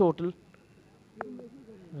in total.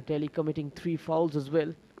 Delhi committing 3 fouls as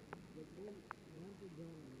well.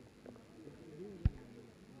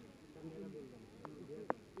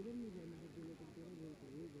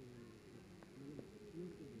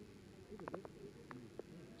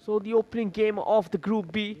 So the opening game of the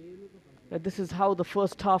Group B. This is how the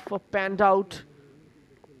first half panned out.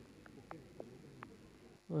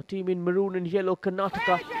 A team in maroon and yellow,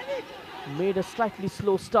 Karnataka, made a slightly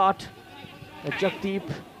slow start. Jagdeep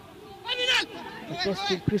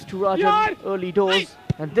testing Kristurajan early doors,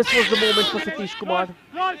 and this was the moment for Satish Kumar.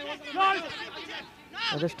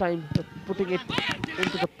 This time putting it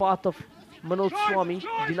into the path of Manoj Swami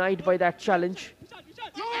denied by that challenge.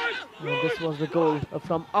 And this was the goal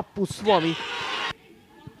from Appu Swami.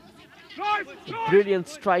 A brilliant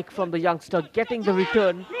strike from the youngster, getting the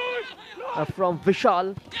return from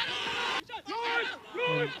Vishal.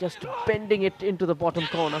 And just bending it into the bottom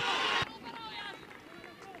corner.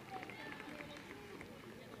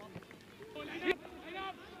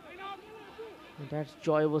 And that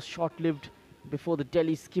joy was short-lived before the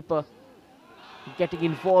Delhi skipper getting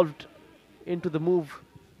involved into the move.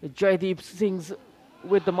 Jaideep Singh's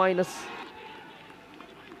with the minus.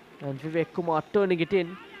 And Vivek Kumar turning it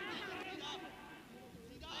in.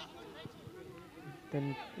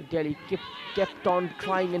 Then Delhi kept on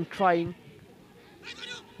trying and trying.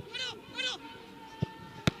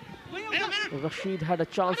 Rashid had a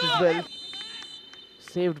chance as well.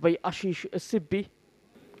 Saved by Ashish Sibbi.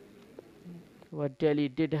 But Delhi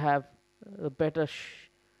did have a better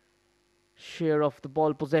share of the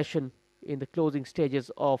ball possession in the closing stages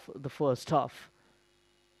of the first half.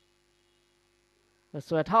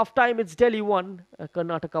 So at half time it's Delhi 1,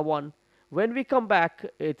 Karnataka 1. When we come back,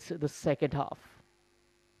 it's the second half.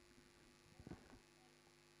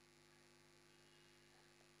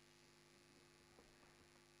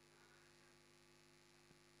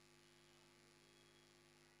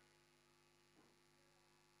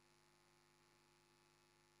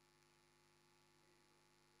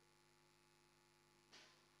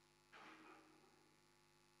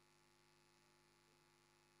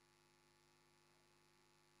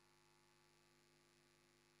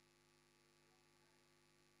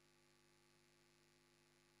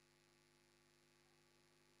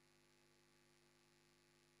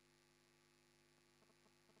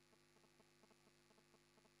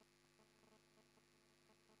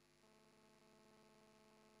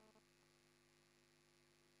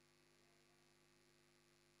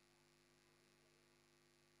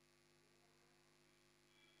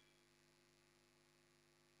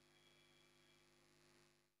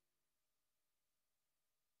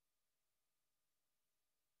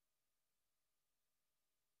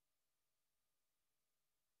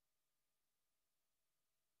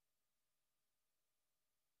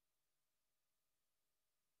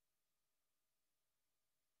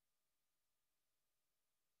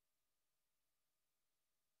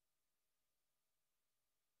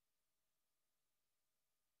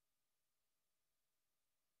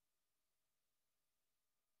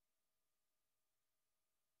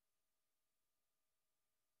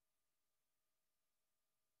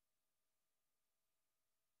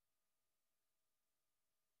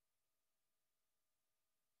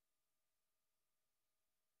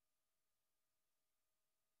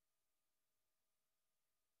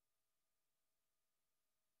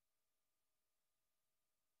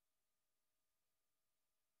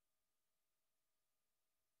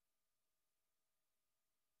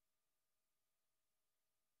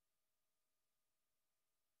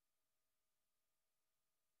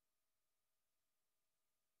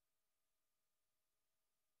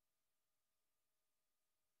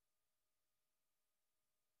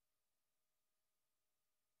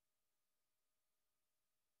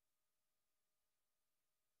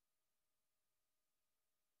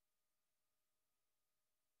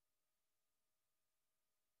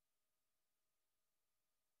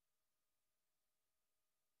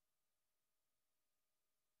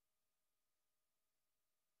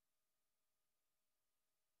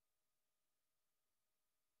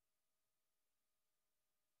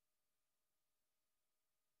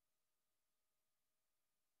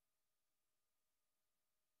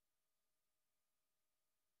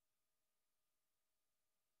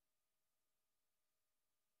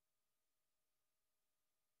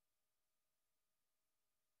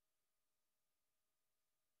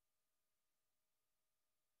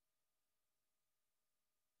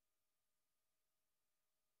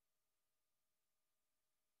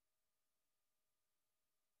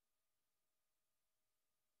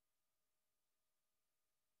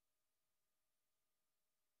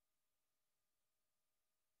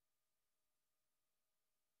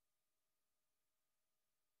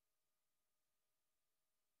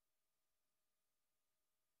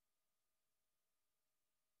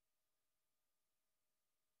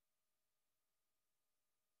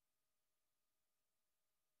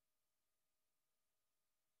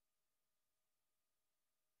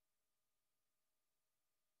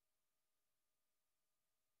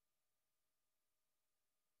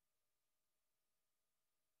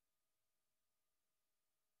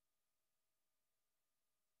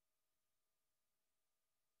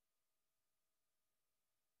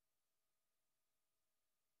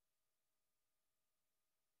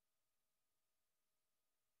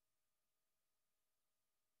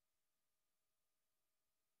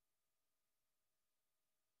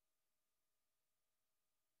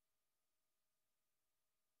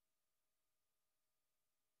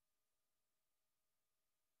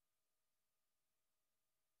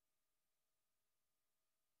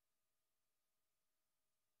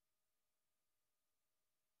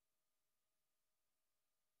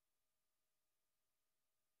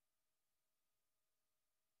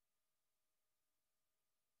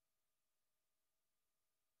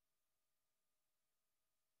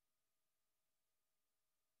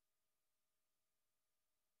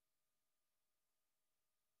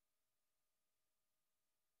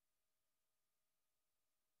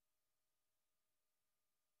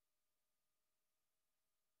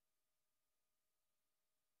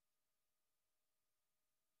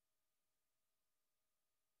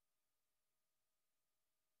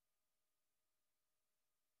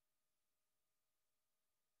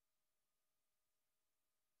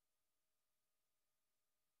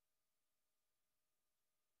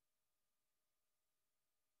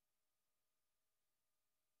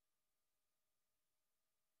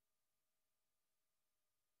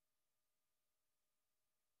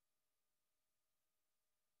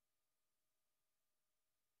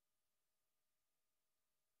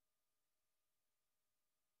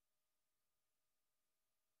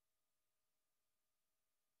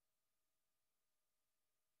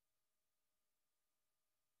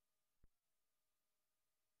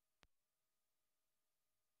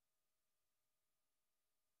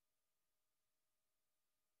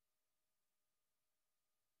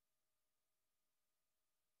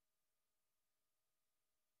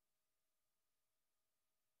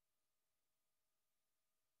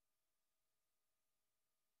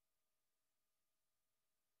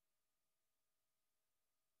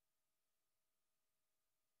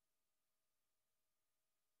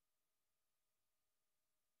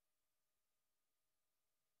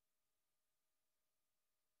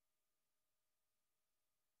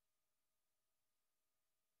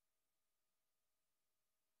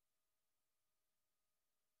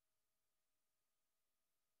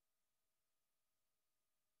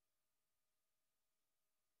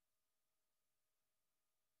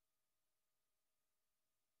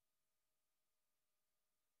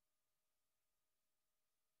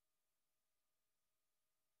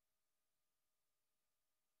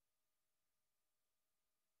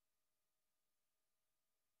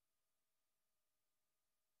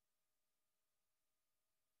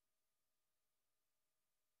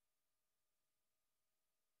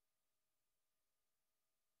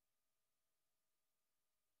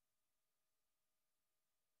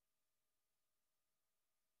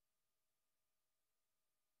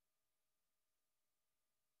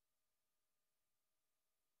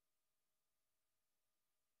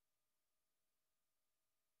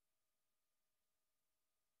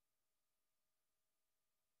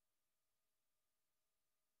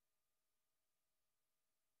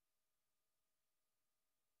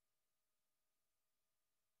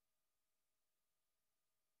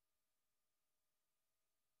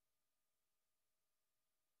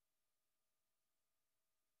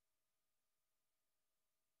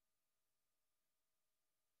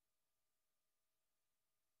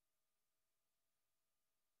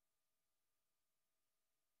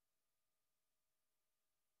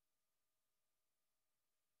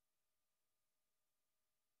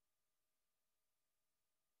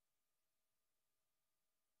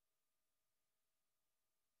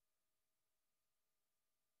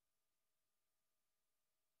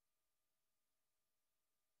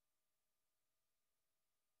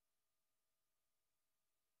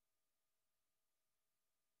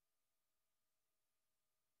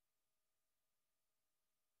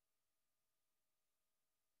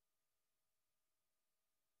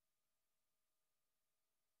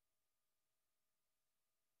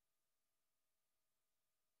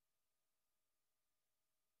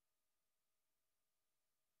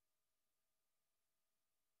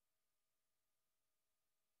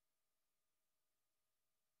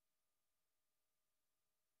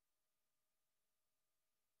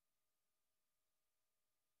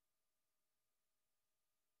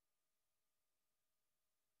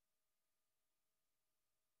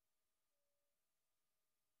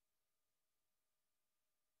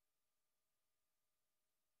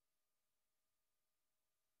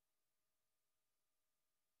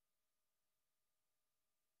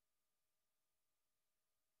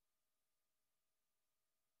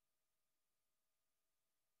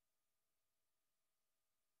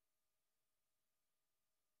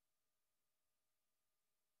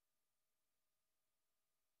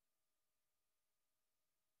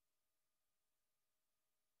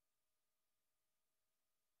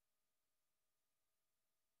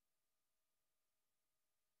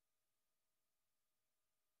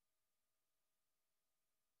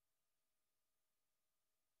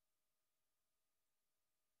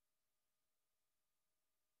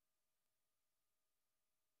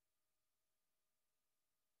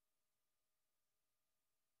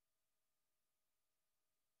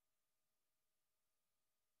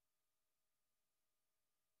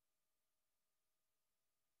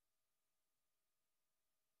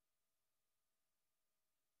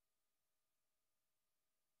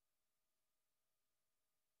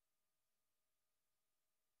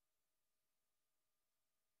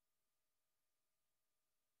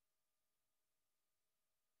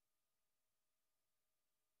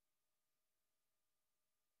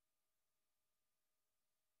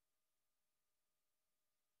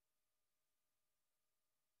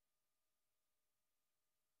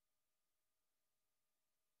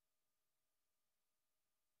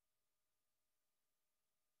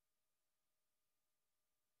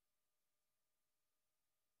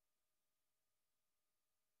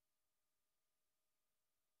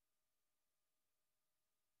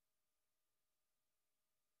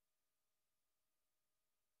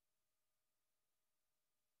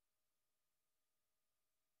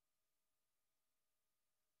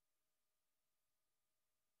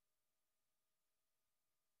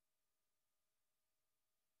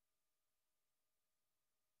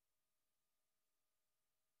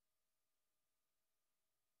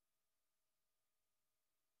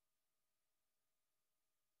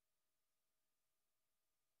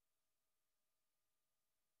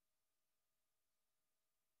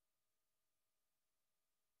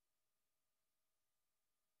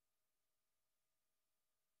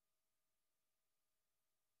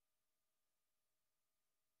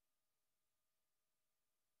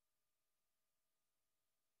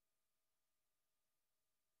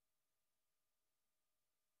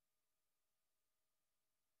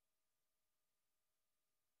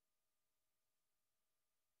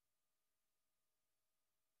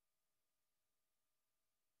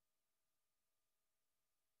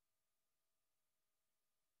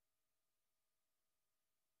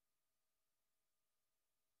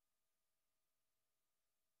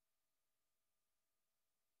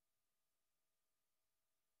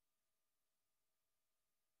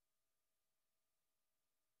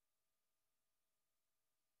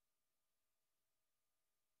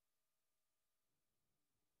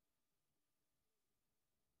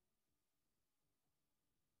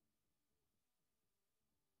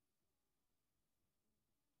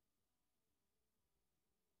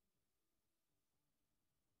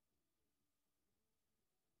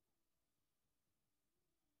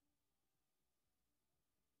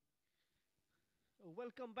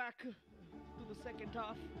 Welcome back to the second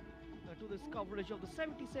half, to this coverage of the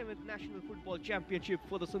 77th National Football Championship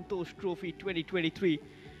for the Santosh Trophy 2023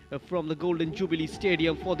 from the Golden Jubilee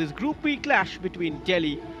Stadium for this Group B clash between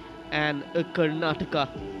Delhi and Karnataka.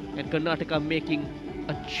 And Karnataka making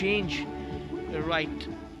a change right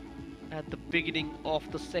at the beginning of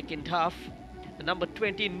the second half. The number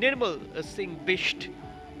 20, Nirmal Singh Bisht,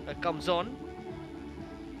 comes on.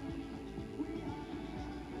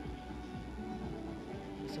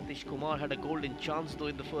 Satish Kumar had a golden chance though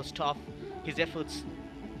in the first half. His efforts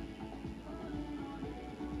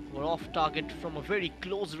were off target from a very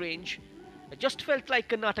close range. It just felt like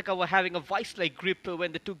Karnataka were having a vice-like grip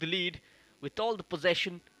when they took the lead with all the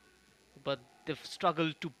possession, but they've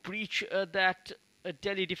struggled to breach that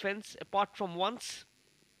Delhi defense apart from once.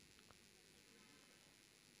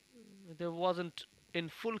 They wasn't in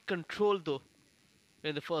full control though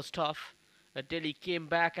in the first half. Delhi came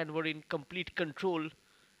back and were in complete control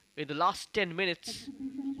in the last 10 minutes.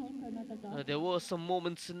 There were some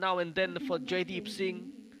moments now and then for Jaideep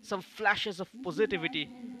Singh, some flashes of positivity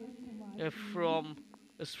from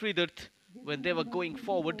Sridhart when they were going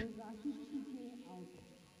forward.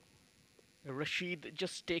 Rashid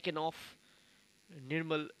just taken off,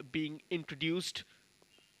 Nirmal being introduced.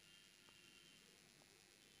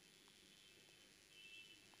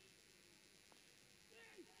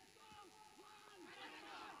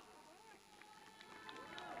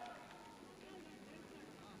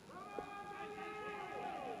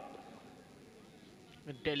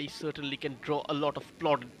 Delhi certainly can draw a lot of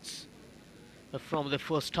plaudits from the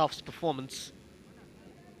first half's performance.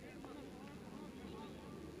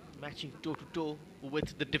 Matching toe-to-toe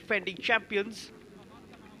with the defending champions.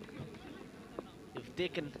 If they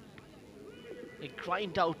can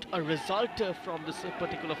grind out a result from this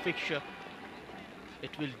particular fixture,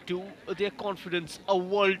 it will do their confidence a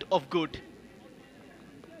world of good.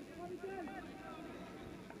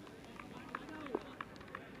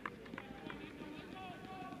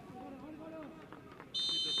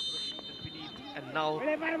 And now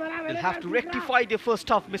they'll have to rectify their first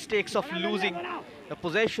half mistakes of losing a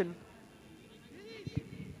possession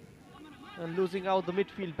and losing out the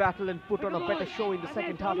midfield battle and put on a better show in the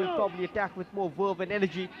second half. Will probably attack with more verve and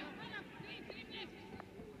energy.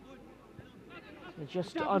 And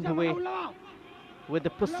just underway with the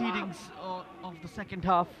proceedings of the second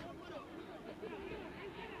half.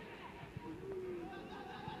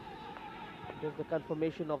 There's the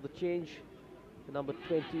confirmation of the change. The number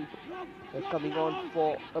 20 coming on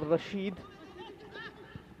for Rashid.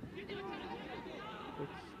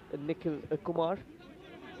 It's Nikhil Kumar.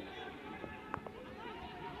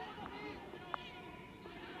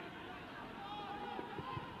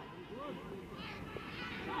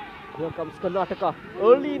 Here comes Karnataka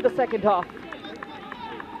early in the second half.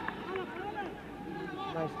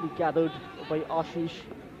 Nicely gathered by Ashish.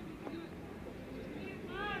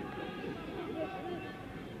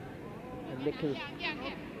 And Nikhil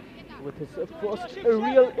with his first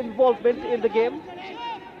real involvement in the game.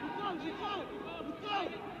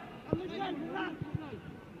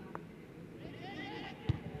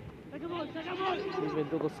 Even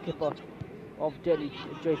though the skipper of Delhi,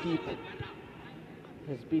 Jaideep,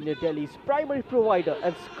 has been Delhi's primary provider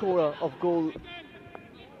and scorer of goal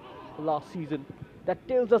last season. That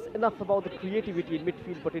tells us enough about the creativity in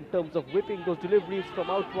midfield, but in terms of whipping those deliveries from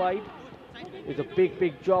out wide, is a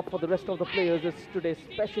big job for the rest of the players today,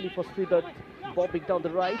 especially for Sridhart, bobbing down the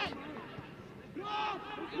right.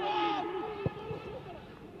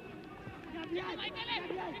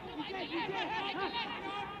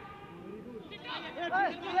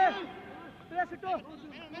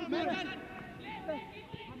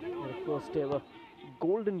 The first ever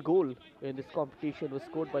golden goal in this competition was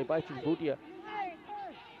scored by Baichung Bhutia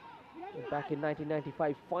back in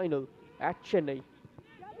 1995 final at Chennai,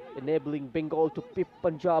 enabling Bengal to pip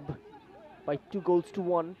Punjab by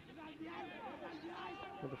 2-1.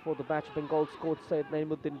 And before the match, Bengal scored Syed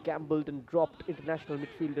Naimuddin gambled and dropped international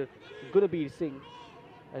midfielder Gunabir Singh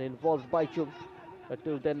and involved Baichung.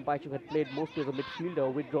 Until then, Baichung had played mostly as a midfielder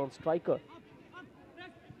or withdrawn striker.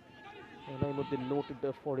 And Naimuddin noted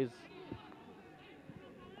for his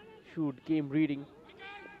shrewd game reading.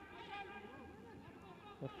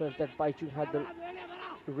 I felt that Baichung had the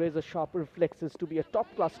razor-sharp reflexes to be a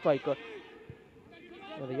top-class striker.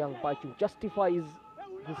 And the young Baichung justifies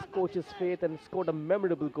his coach's faith and scored a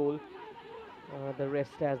memorable goal. The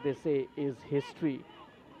rest, as they say, is history.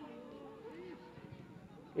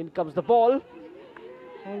 In comes the ball.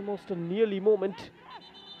 Almost a nearly moment.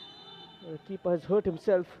 The keeper has hurt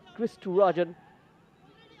himself. Chris Rajan.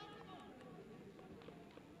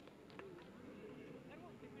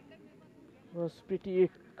 Was pretty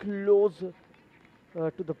close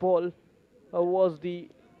to the ball. Was the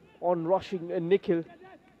on-rushing Nikhil.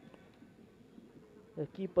 The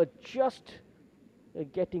keeper just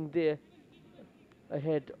getting there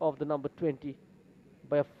ahead of the number 20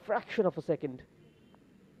 by a fraction of a second.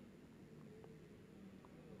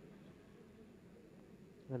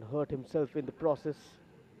 And hurt himself in the process.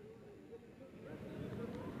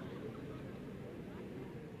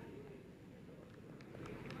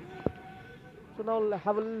 So now we'll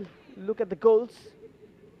have a look at the goals.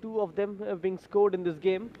 Two of them being scored in this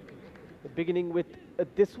game. Beginning with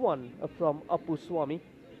this one from Apu Swami.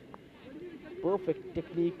 Perfect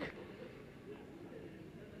technique.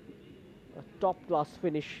 A top class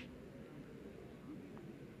finish.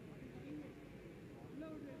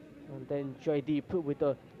 And then Joydeep with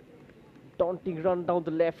a daunting run down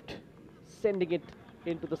the left, sending it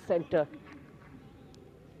into the center.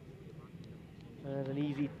 And an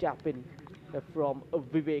easy tap in from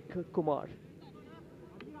Vivek Kumar.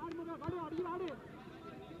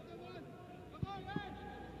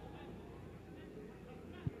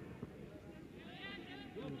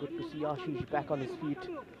 Good to see Ashish back on his feet.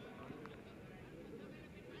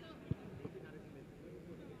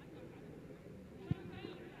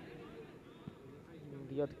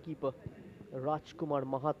 The other keeper, Rajkumar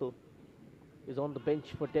Mahato, is on the bench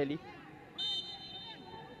for Delhi.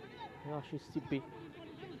 Ashish Sibbi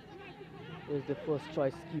is the first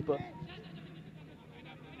choice keeper.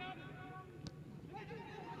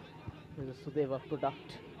 There's a Sudeva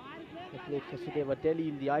product. He played for Sudeva Delhi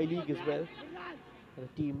in the I-League as well. And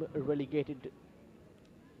the team relegated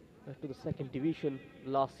to the second division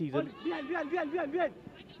last season.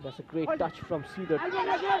 That's a great touch from Sidat.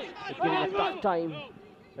 Giving a tough time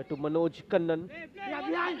to Manoj Kannan.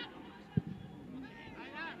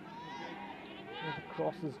 And the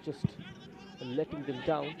cross is just letting them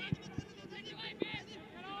down.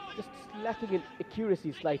 Just lacking in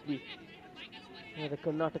accuracy slightly. The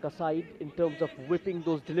Karnataka side in terms of whipping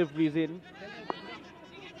those deliveries in.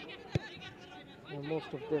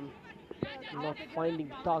 Most of them not finding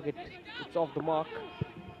the target. It's off the mark.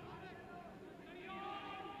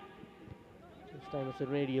 This time it's a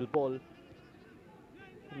radial ball,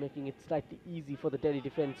 making it slightly easy for the Delhi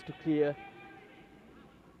defense to clear.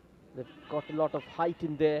 They've got a lot of height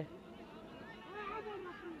in there.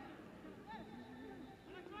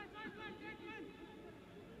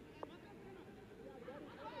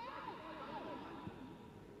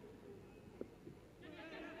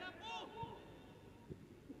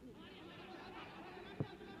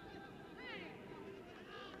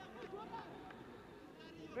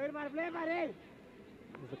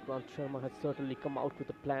 Vikrant Sharma has certainly come out with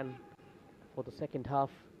a plan for the second half.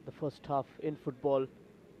 The first half in football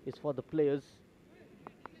is for the players,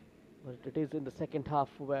 but it is in the second half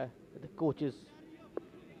where the coaches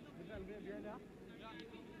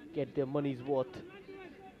get their money's worth.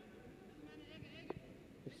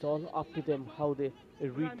 It's all up to them how they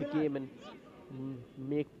read the game and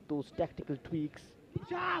make those tactical tweaks.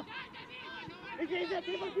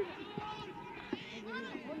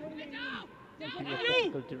 The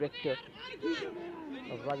technical director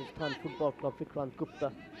of Rajasthan Football Club, Vikrant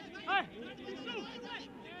Gupta.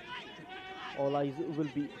 All eyes will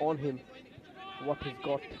be on him, what he's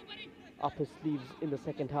got up his sleeves in the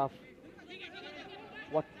second half,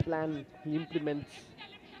 what plan he implements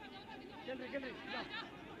to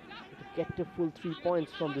get the full 3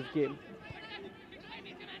 points from this game.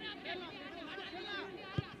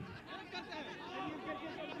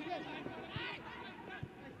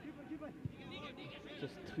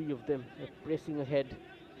 Just three of them are pressing ahead.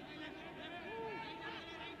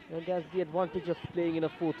 And that's the advantage of playing in a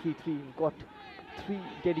 4-3-3. We've got three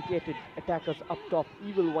dedicated attackers up top,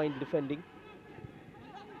 evil wind defending.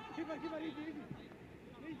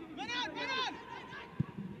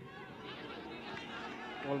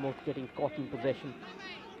 Almost getting caught in possession.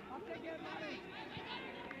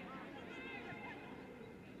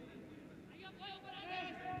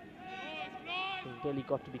 So Delhi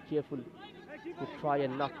got to be careful to try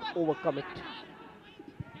and not overcome it.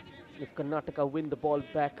 If Karnataka win the ball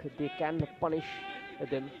back, they can punish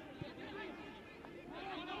them.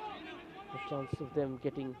 The chance of them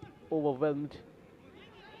getting overwhelmed.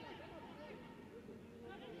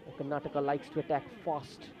 Karnataka likes to attack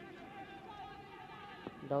fast.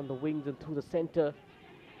 Down the wings and through the center.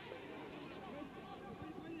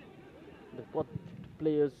 They've got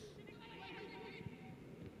players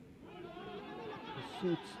who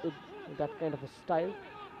suits that kind of a style.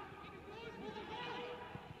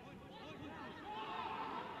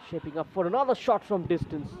 Shaping up for another shot from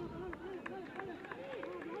distance.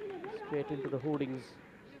 Straight into the hoardings.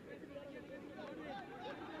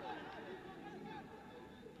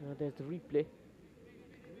 There's the replay.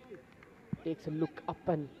 Takes a look up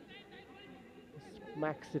and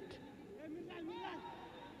smacks it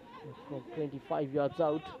from 25 yards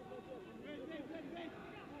out.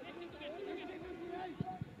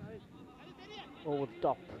 Over the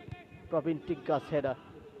top. Praveen Tigga's header.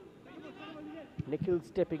 Nikhil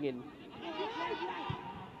stepping in.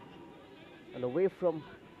 And away from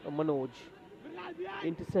Manoj.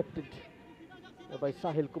 Intercepted by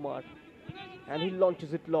Sahil Kumar. And he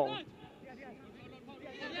launches it long.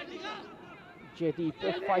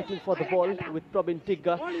 Jaideep fighting for the ball with Praveen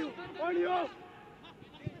Tigga.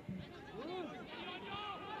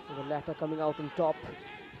 So the latter coming out on top.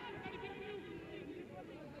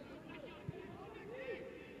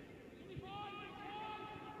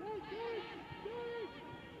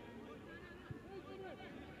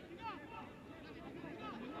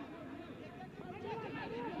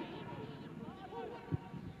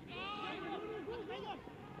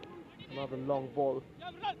 Another long ball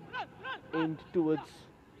aimed towards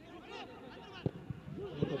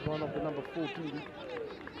the run of the number 14,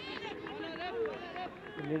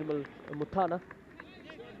 Nirmal Muthana.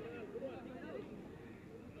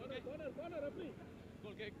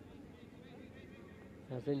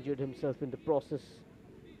 Has injured himself in the process.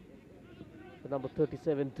 The number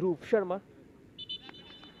 37, Dhruv Sharma.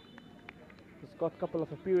 He's got a couple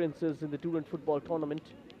of appearances in the Durand football tournament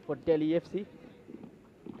for Delhi FC.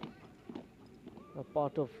 A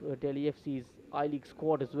part of Delhi FC's I-League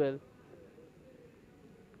squad as well.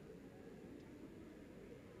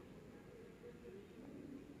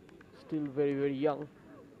 Still very, very young.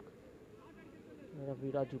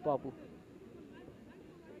 Ravi Raju Babu.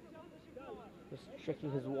 Just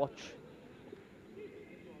checking his watch.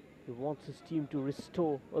 He wants his team to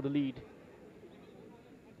restore the lead.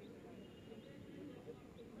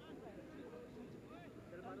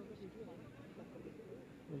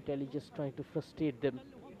 And Delhi just trying to frustrate them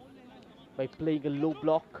by playing a low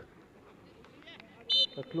block,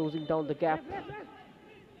 closing down the gap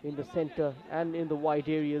in the center and in the wide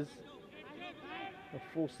areas,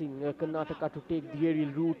 forcing Karnataka to take the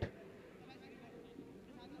aerial route,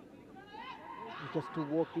 just to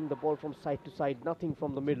working the ball from side to side, nothing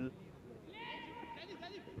from the middle,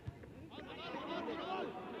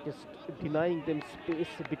 just denying them space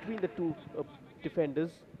between the two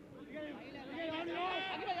defenders.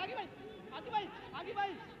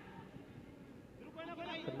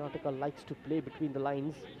 Karnataka likes to play between the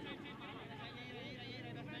lines.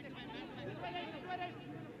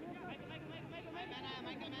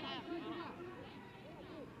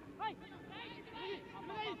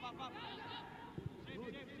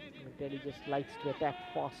 Delhi just likes to attack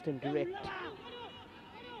fast and direct.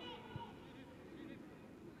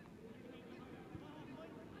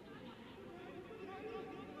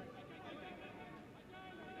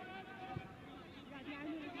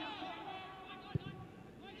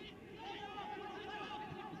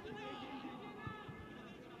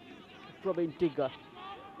 Praveen Tigga.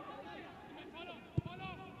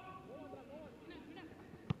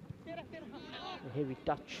 A heavy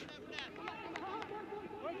touch.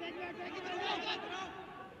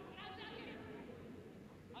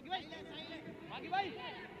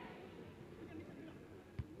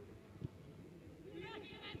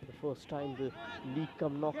 The first time the League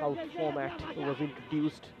Cum knockout format was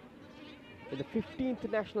introduced in the 15th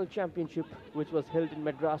National Championship, which was held in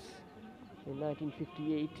Madras in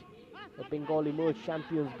 1958. The Bengal emerged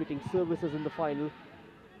champions, beating Services in the final.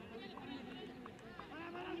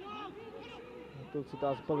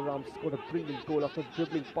 Tulsidas Balaram scored a brilliant goal after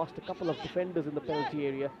dribbling past a couple of defenders in the penalty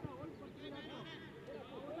area.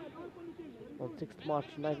 On 6th March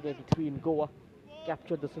 1983 in Goa,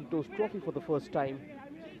 captured the Santosh Trophy for the first time,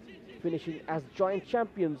 finishing as joint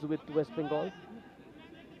champions with West Bengal.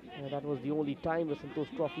 And that was the only time the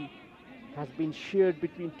Santosh Trophy has been shared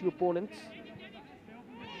between two opponents.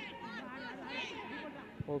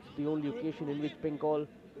 Also the only occasion in which Bengal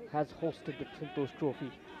has hosted the Santosh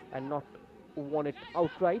Trophy and not won it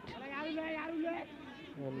outright.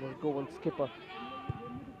 And the Goan skipper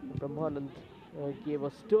Brahmanand gave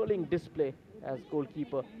a sterling display as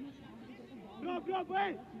goalkeeper.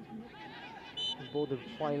 Both the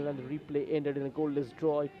final and the replay ended in a goalless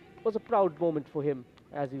draw. It was a proud moment for him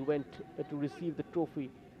as he went to receive the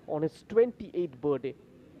trophy on his 28th birthday.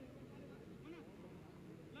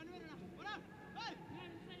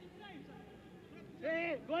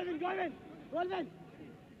 Golden!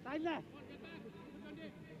 Side there!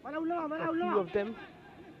 A few of them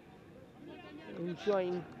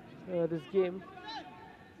enjoying this game.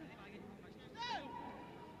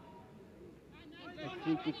 A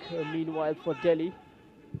free kick meanwhile for Delhi.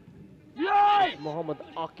 Mohammad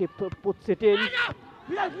Akif puts it in,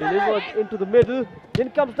 delivered into the middle. Then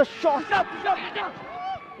comes the shot,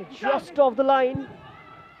 just off the line.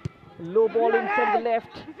 Low ball in from the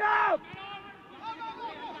left.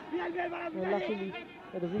 And luckily,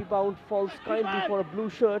 the rebound falls kindly for a blue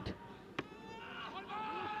shirt.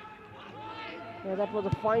 That was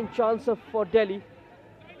a fine chance for Delhi.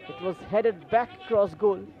 It was headed back across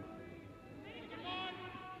goal.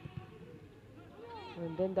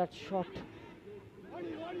 And then that shot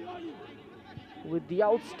with the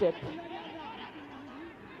outstep.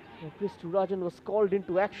 Chris Rajan was called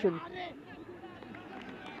into action.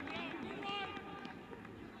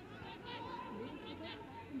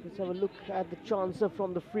 Let's have a look at the chance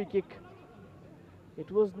from the free kick. It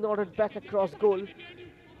was nodded back across goal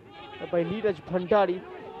by Neeraj Bhandari,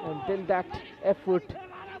 and then that effort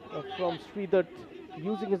from Sridhar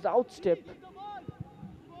using his outstep.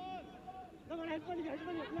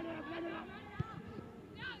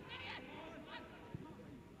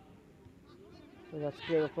 And that's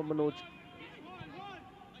clear from Manoj.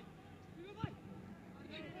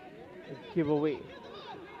 A giveaway.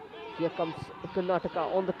 Here comes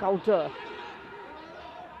Karnataka on the counter.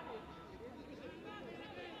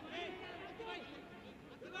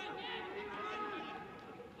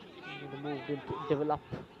 And the move didn't develop.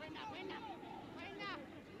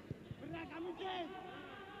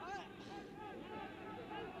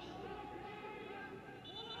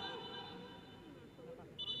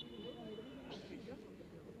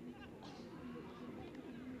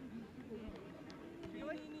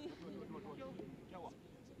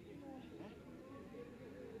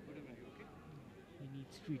 He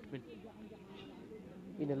needs treatment.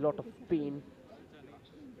 In a lot of pain.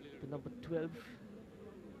 The number 12,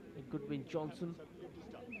 Goodwin Johnson.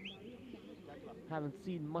 Haven't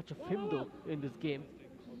seen much of him though in this game.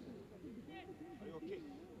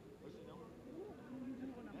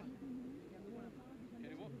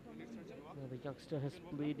 The youngster has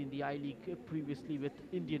played in the I-League previously with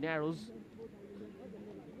Indian Arrows.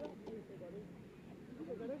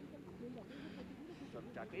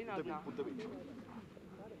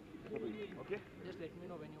 Okay. Just let me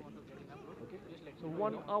know when you want to get in, bro. Okay. Just let me So know.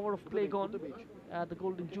 1 hour of play gone at the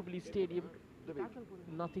Golden Jubilee Stadium.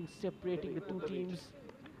 Nothing separating the two teams.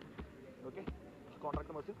 Okay. Contact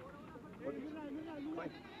the machine.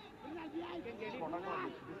 Fine.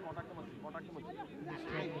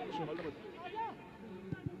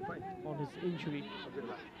 On his injury.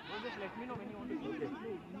 Just let me know when you want to go. Okay.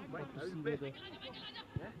 To see whether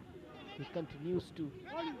he continues to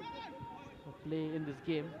play in this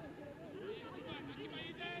game.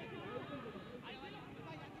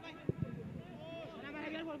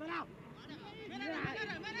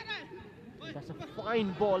 That's a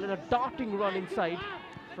fine ball and a darting run inside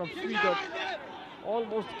from Sridhar.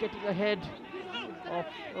 Almost getting ahead of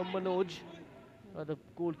Manoj. The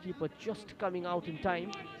goalkeeper just coming out in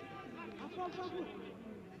time.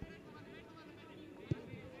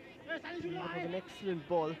 That was an excellent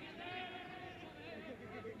ball.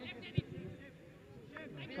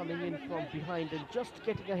 Coming in from behind and just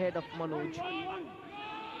getting ahead of Manoj.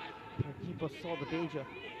 The keeper saw the danger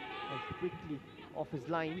and quickly off his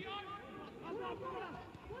line.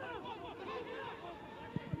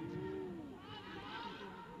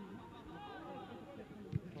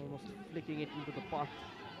 Almost flicking it into the path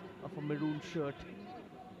of a maroon shirt.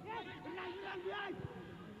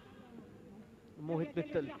 Mohit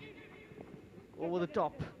Mittal over the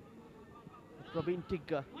top. Praveen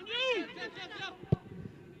Tigga,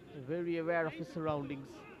 very aware of his surroundings.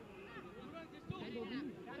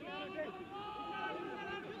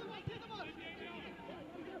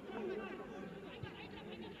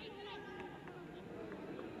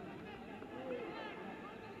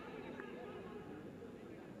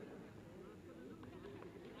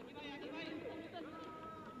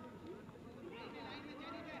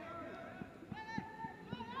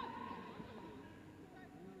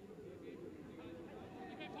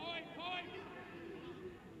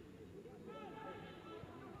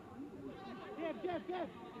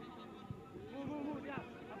 Move, yeah.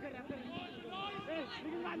 After.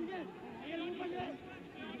 Hey, Miguel.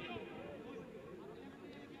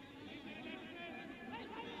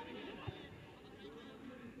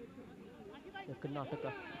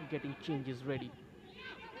 Karnataka getting changes ready.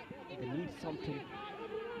 They need something.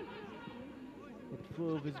 With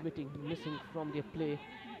verve is missing from their play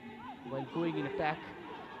while going in attack.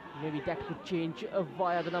 Maybe that could change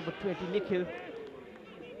via the number 20 Nikhil.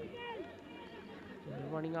 They're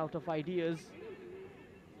running out of ideas.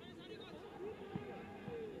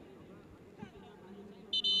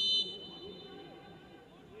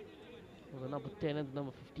 The Number 10 and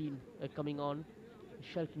number 15 coming on.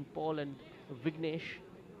 Shelton Paul and Vignesh.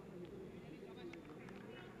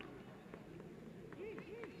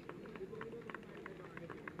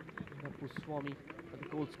 Swami, the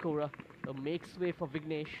goal scorer, makes way for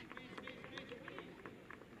Vignesh.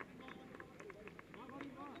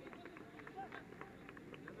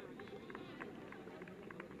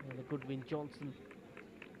 And a Goodwin Johnson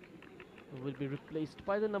will be replaced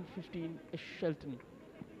by the number 15, Shelton.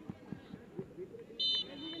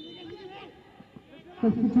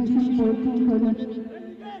 Substitution for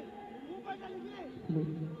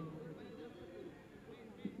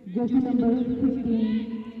jersey number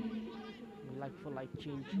 15. Like for like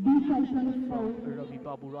change from Ravi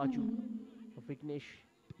Babu Raju. Vignesh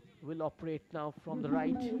will operate now from the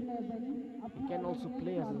right. He can also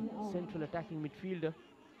play as a central attacking midfielder.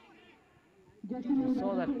 We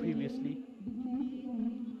saw that previously.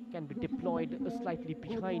 Can be deployed slightly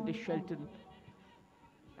behind Shelton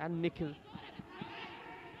and Nikhil.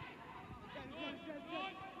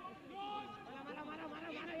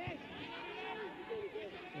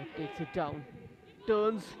 He takes it down,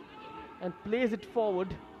 turns and plays it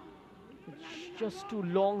forward. It's just too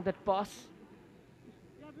long, that pass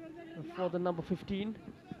for the number 15.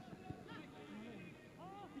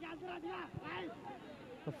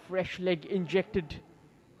 A fresh leg injected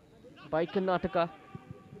by Karnataka.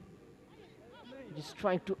 Just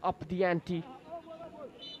trying to up the ante.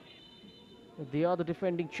 They are the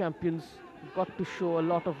defending champions. Got to show a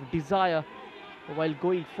lot of desire while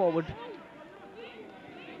going forward.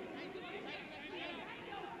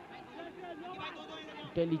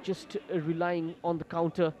 Delhi just relying on the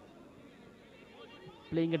counter,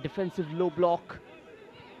 playing a defensive low block,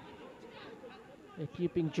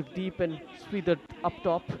 keeping Jagdeep and Sridhar up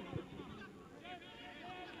top.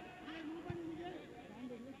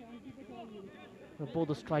 Both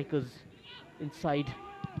the strikers inside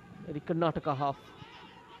the Karnataka half.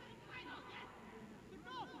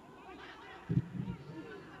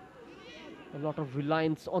 A lot of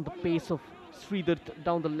reliance on the pace of Sridhar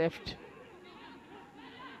down the left.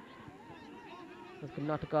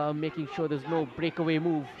 Karnataka making sure there's no breakaway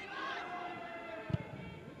move.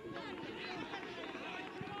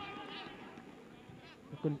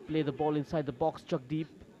 He couldn't play the ball inside the box, Jagdeep.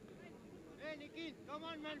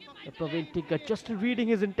 Praveen Tigga just reading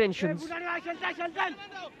his intentions.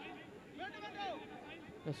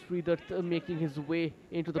 Sridhar making his way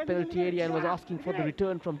into the penalty area and was asking for the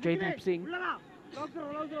return from Jaideep Singh.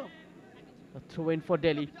 A throw in for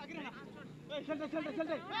Delhi.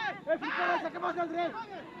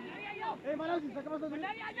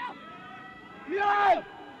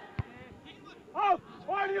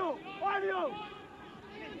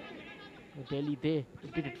 Delhi, they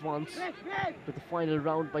did it once with the final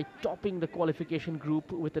round by topping the qualification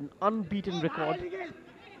group with an unbeaten record,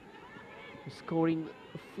 scoring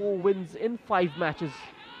 4 wins in 5 matches.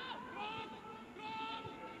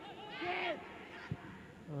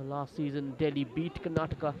 Last season, Delhi beat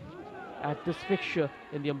Karnataka at this fixture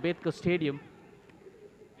in the Ambedkar Stadium.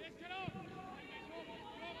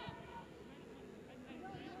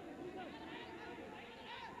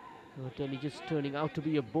 Delhi just turning out to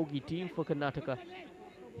be a bogey team for Karnataka.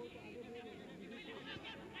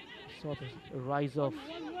 Saw the rise of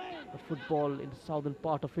football in the southern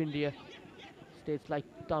part of India. States like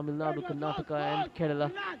Tamil Nadu, Karnataka and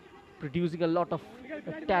Kerala producing a lot of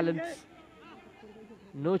talents,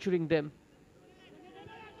 nurturing them.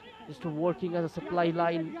 Just working as a supply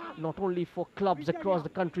line not only for clubs across the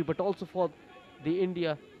country but also for the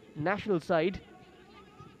India national side.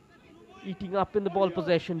 Eating up in the ball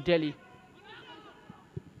possession, Delhi.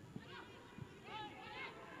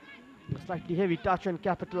 A slightly heavy touch and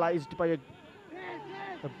capitalized by a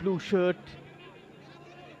blue shirt.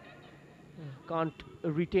 Can't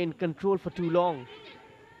retain control for too long.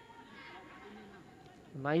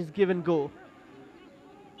 Nice give and go.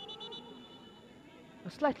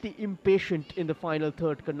 Slightly impatient in the final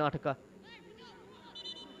third, Karnataka.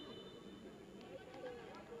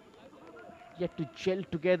 Yet to gel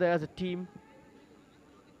together as a team.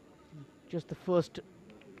 Just the first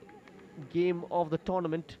game of the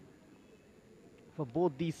tournament for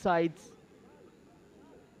both these sides.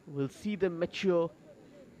 We'll see them mature.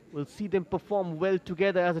 We'll see them perform well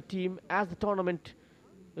together as a team as the tournament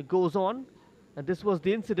goes on. And this was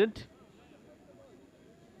the incident.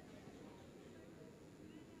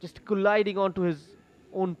 Just colliding onto his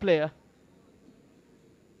own player.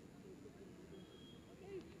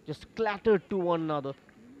 Just clattered to one another.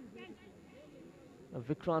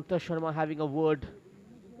 Vikranta Sharma having a word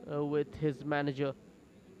with his manager.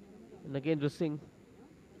 And again, Singh.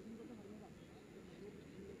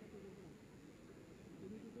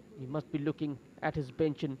 must be looking at his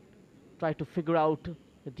bench and try to figure out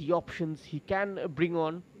the options he can bring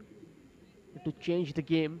on to change the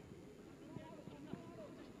game.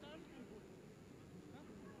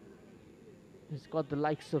 He's got the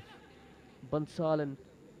likes of Bansal and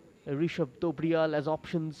Rishabh Dobriyal as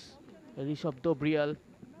options. Rishabh Dobriyal,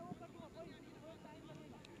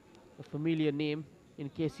 a familiar name in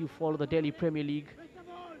case you follow the Delhi Premier League.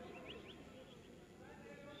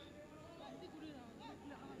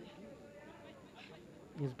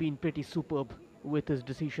 He's been pretty superb with his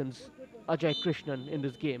decisions. Ajay Krishnan in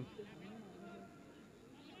this game.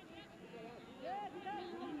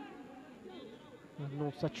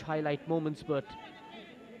 No such highlight moments, but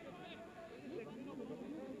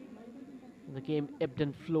the game ebbed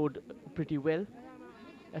and flowed pretty well.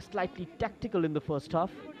 Slightly tactical in the first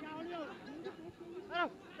half.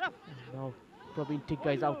 Now Praveen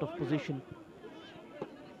Tigga is out of position.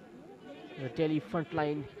 The Delhi front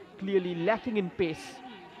line clearly lacking in pace.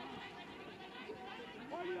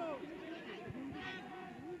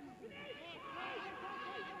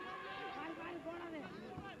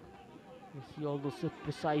 You see all those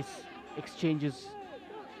precise exchanges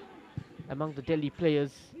among the Delhi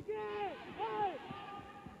players.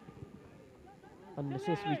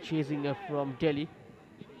 Unnecessary chasing from Delhi.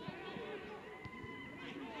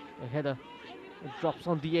 A header drops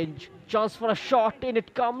on the edge. Chance for a shot, and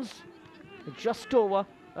it comes just over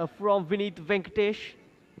from Vinith Venkatesh.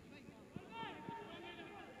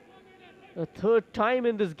 A third time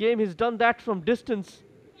in this game he's done that from distance.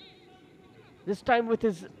 This time with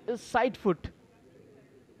his side foot.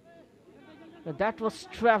 And that was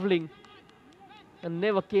travelling and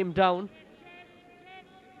never came down.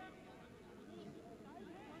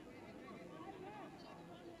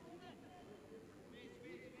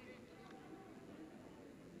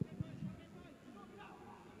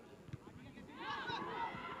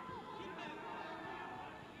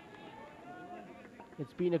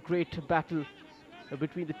 It's been a great battle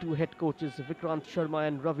between the two head coaches, Vikrant Sharma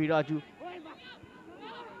and Ravi Raju.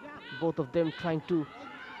 Both of them trying to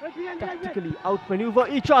tactically outmaneuver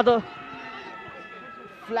each other.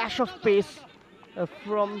 Flash of pace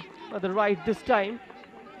from the right this time.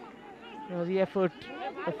 The effort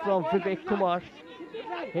from Vivek Kumar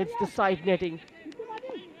hits the side netting.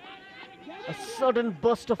 A sudden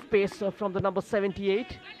burst of pace from the number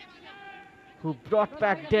 78, who brought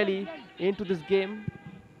back Delhi into this game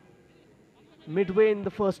midway in the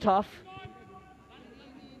first half.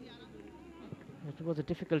 It was a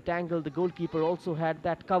difficult angle. The goalkeeper also had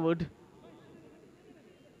that covered.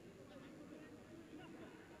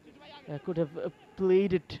 I could have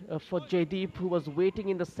played it for Jaideep, who was waiting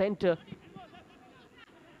in the center.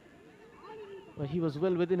 But he was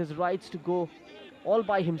well within his rights to go all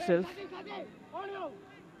by himself.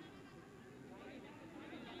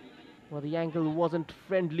 Well, the angle wasn't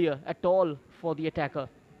friendlier at all for the attacker.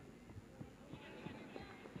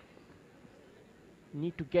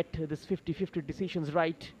 Need to get this 50-50 decisions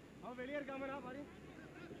right.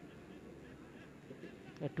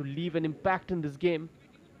 To leave an impact in this game.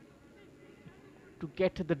 To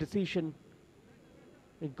get the decision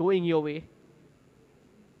going your way.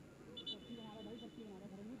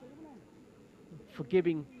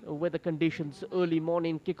 Forgiving weather conditions, early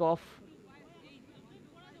morning kickoff.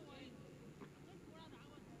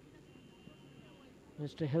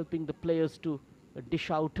 Just helping the players to dish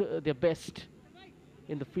out their best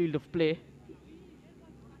in the field of play.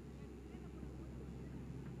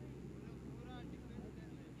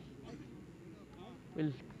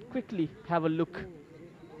 We'll quickly have a look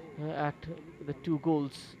at the two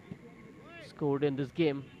goals scored in this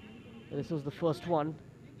game. This was the first one.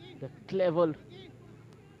 The clever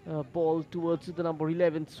ball towards the number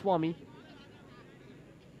 11, Swami.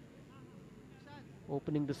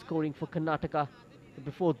 Opening the scoring for Karnataka.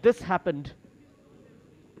 Before this happened,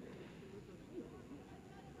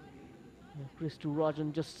 Kristu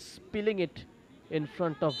Rajan just spilling it in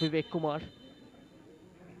front of Vivek Kumar.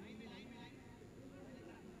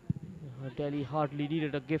 Delhi hardly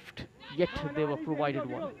needed a gift, yet they were provided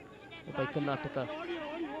one by Karnataka.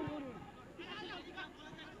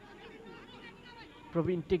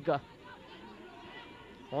 Praveen Tigga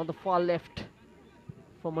on the far left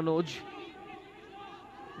for Manoj.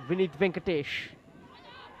 Vinith Venkatesh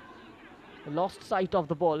lost sight of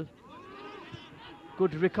the ball.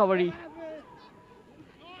 Good recovery.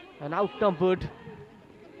 And outnumbered.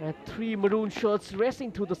 And three maroon shirts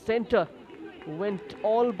racing through the center. Went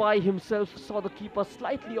all by himself. Saw the keeper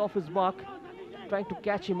slightly off his mark, trying to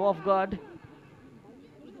catch him off guard.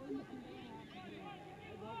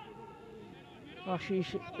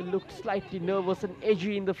 Ashish looked slightly nervous and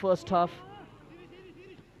edgy in the first half.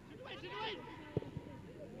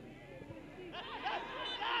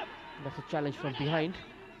 That's a challenge from behind.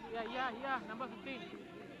 Yeah, number 15.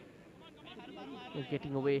 They're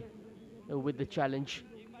getting away with the challenge.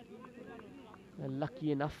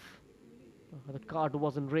 Lucky enough, the card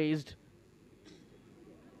wasn't raised.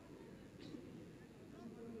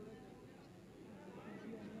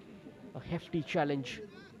 A hefty challenge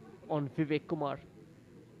on Vivek Kumar.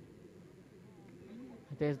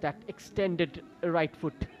 There's that extended right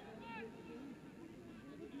foot.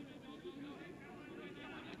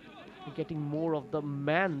 Getting more of the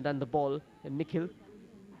man than the ball, Nikhil.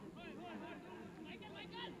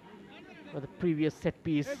 The previous set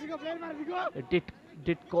piece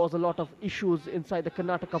did cause a lot of issues inside the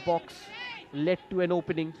Karnataka box, led to an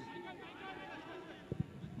opening.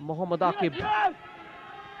 Mohammad Aqib,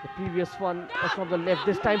 the previous one from the left,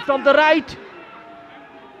 this time from the right.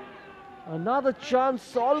 Another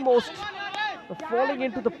chance almost falling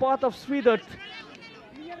into the path of Sridhar.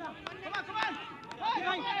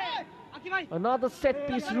 Another set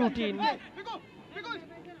piece routine.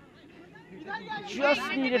 Just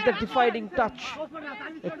needed the defining touch.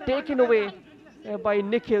 Taken away by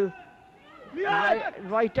Nikhil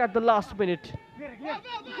right at the last minute.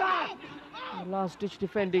 Last ditch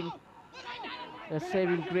defending. A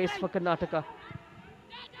saving grace for Karnataka.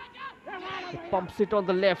 He pumps it on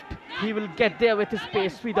the left. He will get there with his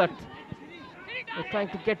pace. Sridhar trying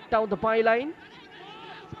to get down the byline.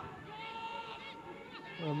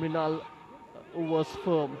 Mrinal was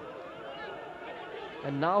firm.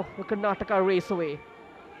 And now the Karnataka race away.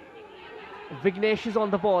 Vignesh is on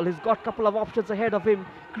the ball. He's got a couple of options ahead of him.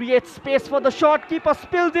 Creates space for the shot. Keeper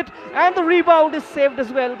spills it. And the rebound is saved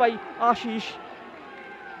as well by Ashish.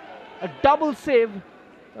 A double save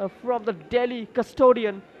from the Delhi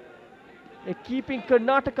custodian. Keeping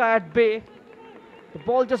Karnataka at bay. The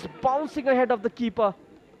ball just bouncing ahead of the keeper.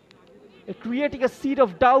 Creating a seed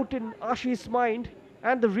of doubt in Ashish's mind.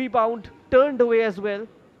 And the rebound turned away as well.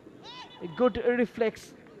 A good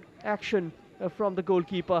reflex action from the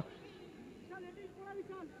goalkeeper.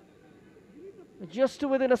 Just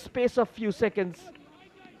within a space of few seconds,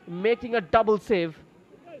 making a double save.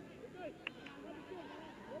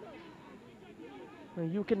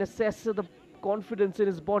 You can assess the confidence in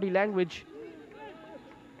his body language.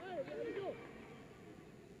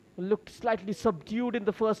 Looked slightly subdued in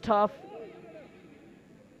the first half.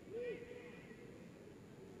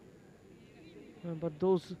 But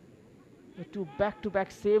those two back-to-back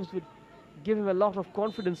saves would give him a lot of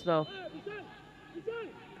confidence now.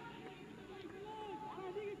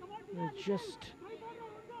 Just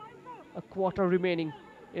a quarter remaining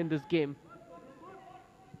in this game.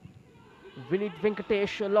 Vinit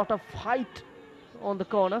Venkatesh, a lot of height on the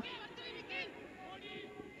corner.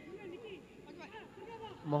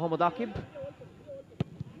 Mohammad Aqib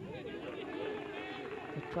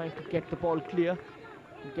trying to get the ball clear,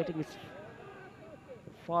 getting it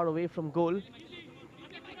far away from goal.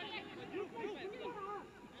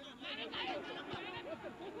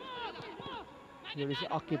 Here is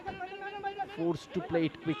Aqib, forced to play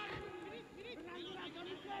it quick.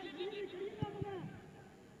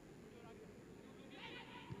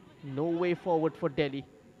 No way forward for Delhi.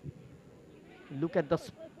 Look at the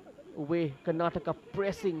way Karnataka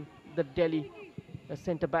pressing the Delhi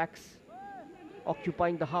centre backs,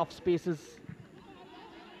 occupying the half spaces.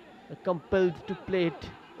 Compelled to play it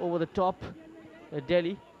over the top.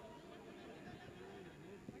 Delhi.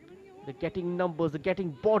 They're getting numbers, they're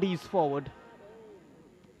getting bodies forward.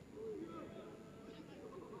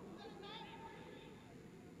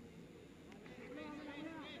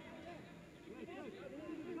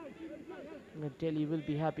 Delhi will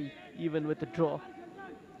be happy even with the draw.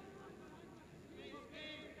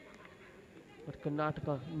 But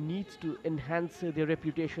Karnataka needs to enhance their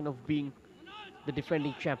reputation of being the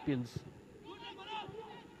defending champions.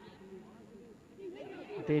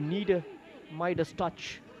 They need a Midas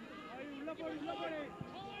touch.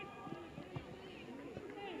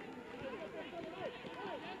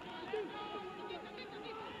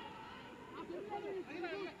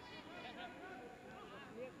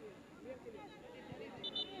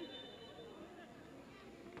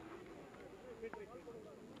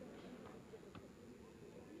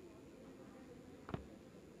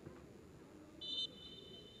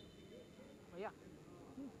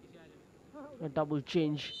 A double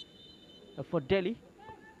change for Delhi.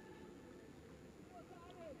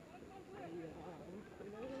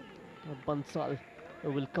 Bansal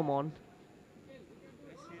will come on.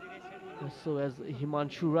 So as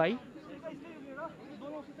Himanshu Rai.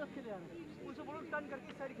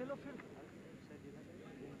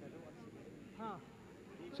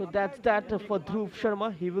 So that's that for Dhruv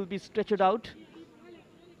Sharma. He will be stretched out.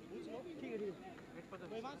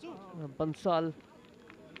 Bansal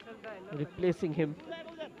replacing him.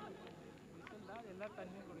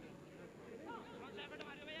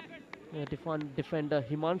 Defender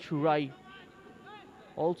Himanshu Rai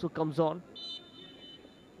also comes on.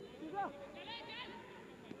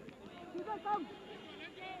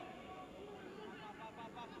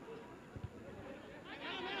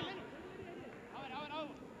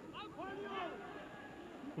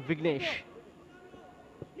 Vignesh.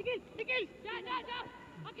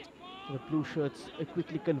 The blue shirts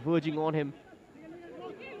quickly converging on him.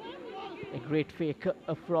 A great fake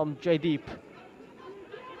from Jaideep.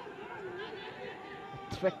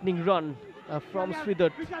 A threatening run from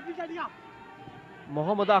Sridhar.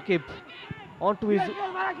 Mohammad Akib onto his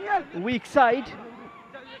weak side.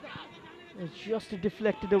 Just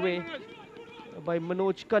deflected away by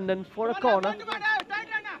Manoj Kannan for a corner.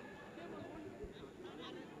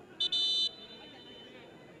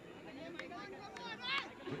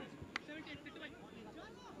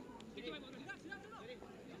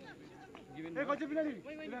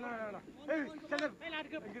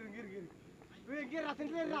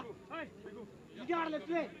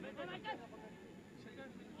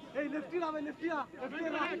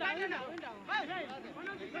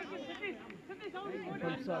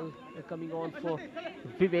 Bansal coming on for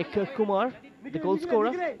Vivek Kumar, the goal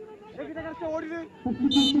scorer.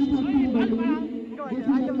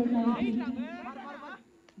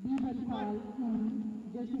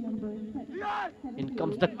 In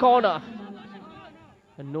comes the corner.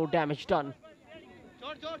 And no damage done.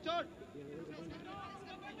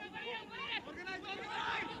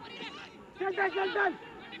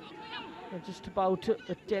 Just about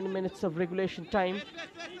 10 minutes of regulation time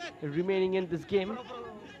remaining in this game.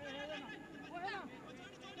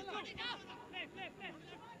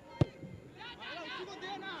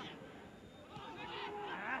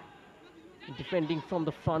 Defending from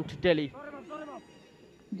the front, Delhi.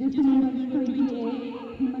 Jersey number 28,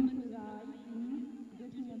 Himanshu Rai in.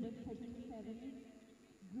 Jersey number 37,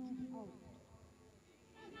 Dhruv out.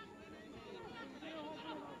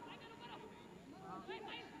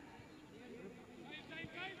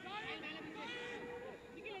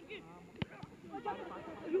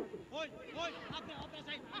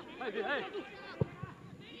 Hey.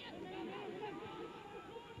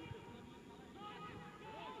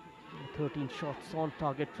 13 shots on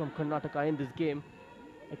target from Karnataka in this game.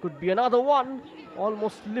 It could be another one,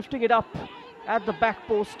 almost lifting it up at the back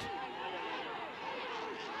post.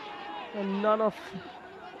 And none of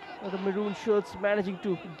the maroon shirts managing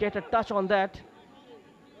to get a touch on that.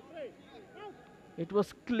 It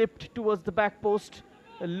was clipped towards the back post,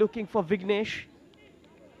 looking for Vignesh.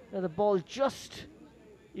 And the ball just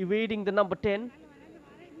evading the number 10.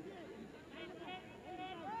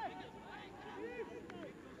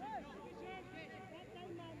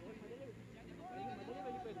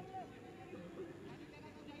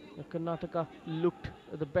 Karnataka looked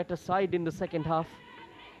the better side in the second half.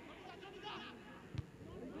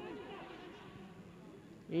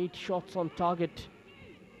 8 shots on target,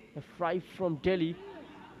 5 from Delhi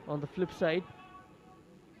on the flip side.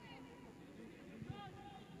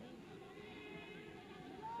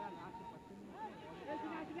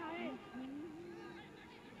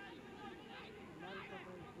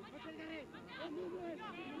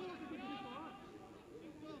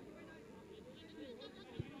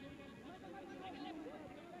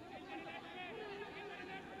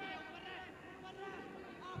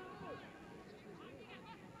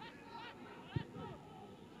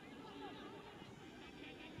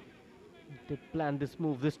 They planned this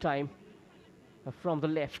move this time from the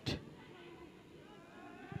left.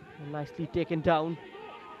 Nicely taken down.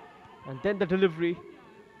 And then the delivery.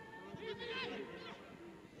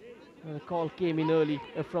 The call came in early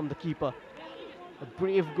from the keeper. A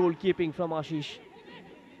brave goalkeeping from Ashish.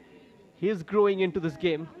 He is growing into this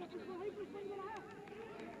game.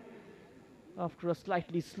 After a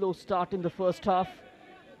slightly slow start in the first half.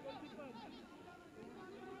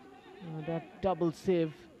 That double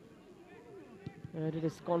save. Did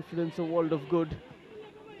his confidence a world of good.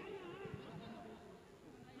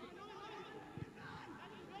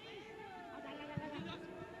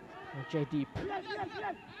 Jaideep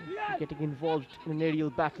getting involved in an aerial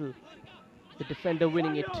battle. The defender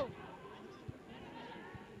winning it.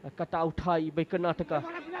 A cut out high by Karnataka.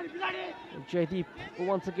 Jaideep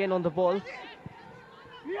once again on the ball.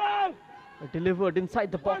 Delivered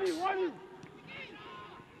inside the box.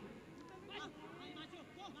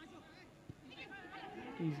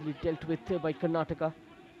 Easily dealt with by Karnataka.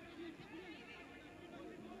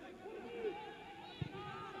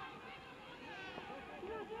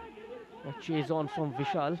 A chase on from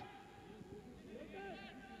Vishal.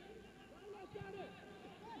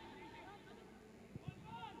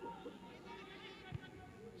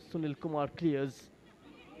 Sunil Kumar clears.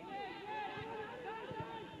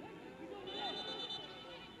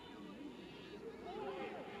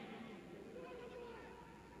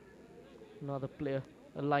 Another player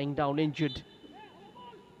lying down injured.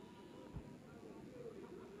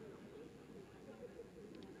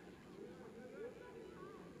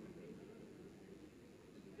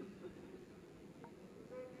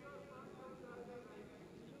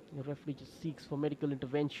 The referee just seeks for medical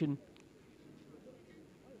intervention.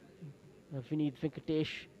 Vineet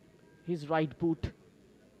Venkatesh, his right boot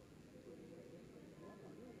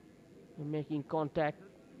making contact.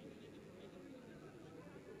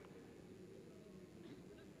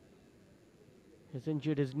 Has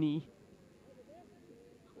injured his knee.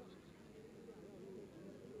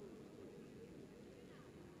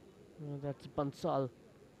 That's Bansal.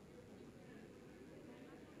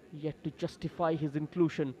 Yet to justify his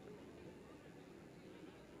inclusion.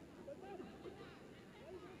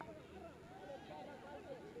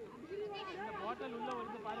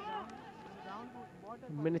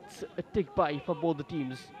 Minutes tick by for both the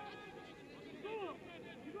teams.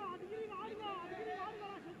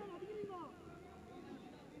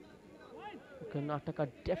 Karnataka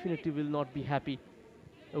definitely will not be happy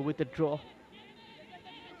with a draw.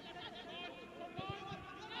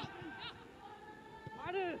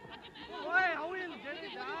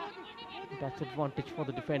 That's advantage for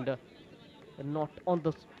the defender. And not on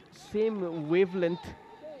the same wavelength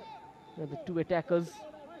the two attackers.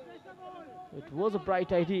 It was a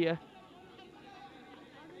bright idea.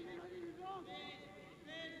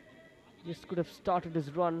 Just could have started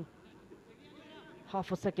his run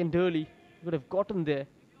half a second early. Would have gotten there.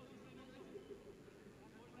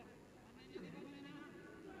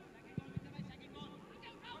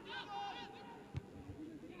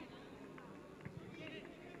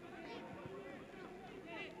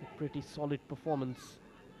 A pretty solid performance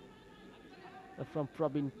from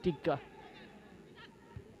Praveen Tigga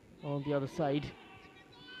on the other side.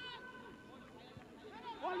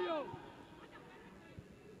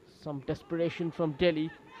 Some desperation from Delhi.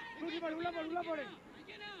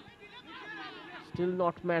 Still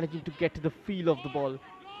not managing to get to the feel of the ball.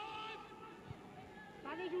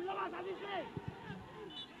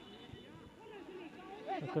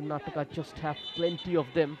 Karnataka just have plenty of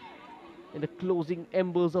them in the closing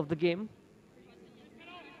embers of the game.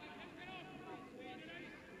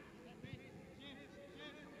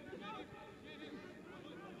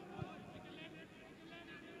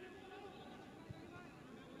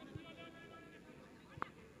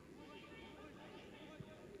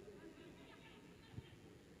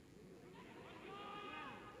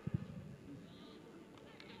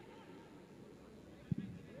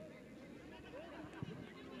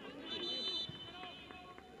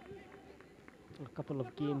 A couple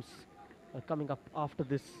of games coming up after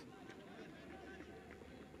this.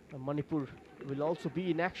 Manipur will also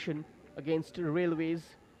be in action against Railways,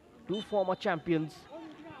 two former champions.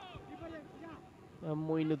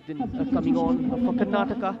 Moinuddin coming on for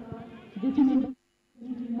Karnataka.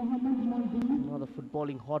 Another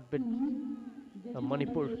footballing hotbed,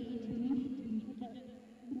 Manipur.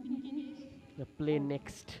 They play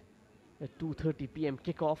next at 2:30 p.m.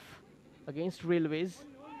 kickoff against Railways.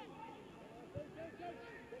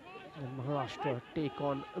 And Maharashtra take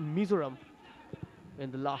on Mizoram in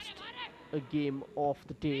the last game of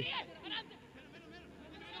the day.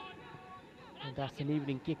 And that's an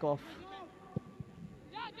evening kickoff.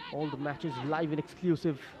 All the matches live and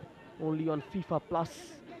exclusive only on FIFA Plus,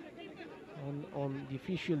 on the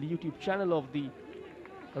official YouTube channel of the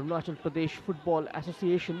Arunachal Pradesh Football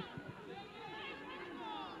Association.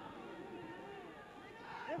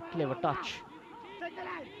 Clever touch.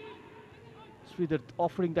 Sridhar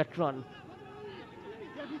offering that run.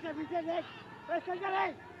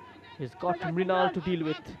 He's got Mrinal to deal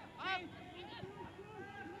with.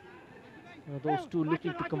 Those two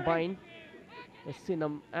looking to combine.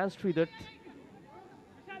 Sinam and Sridhar.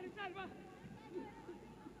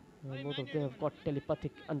 Both of them have got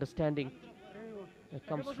telepathic understanding.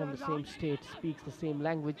 Comes from the same state, speaks the same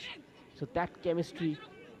language. So that chemistry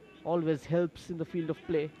always helps in the field of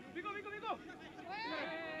play.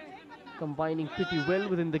 Combining pretty well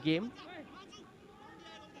within the game.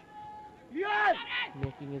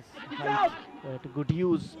 Making his height to good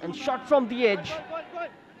use. And shot from the edge.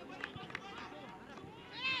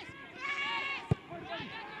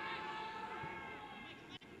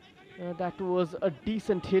 That was a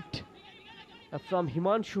decent hit from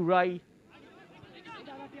Himanshu Rai.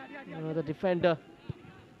 The defender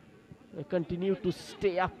continued to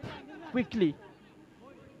stay up quickly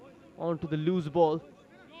onto the loose ball.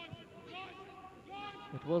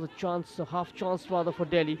 It was a chance, a half chance rather for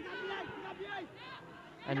Delhi.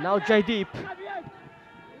 And now Jaideep,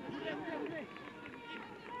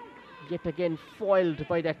 yet again foiled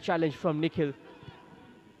by that challenge from Nikhil.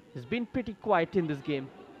 He's been pretty quiet in this game.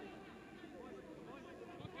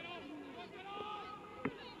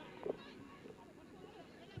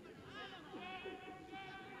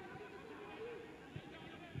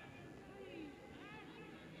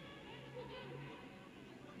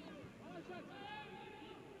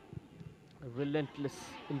 Relentless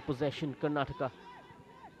in possession, Karnataka.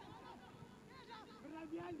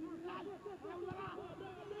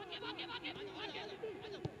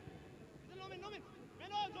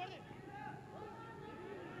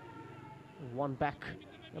 One back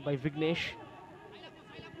by Vignesh.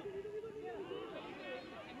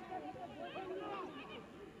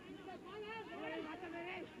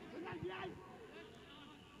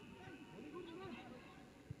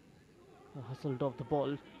 Hustled off the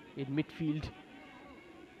ball in midfield.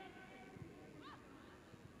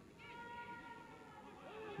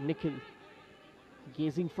 Nikhil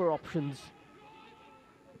gazing for options.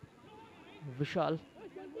 Vishal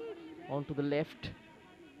onto the left.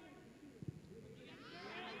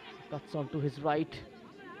 Cuts onto his right.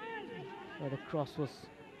 Where the cross was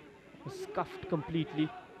scuffed completely.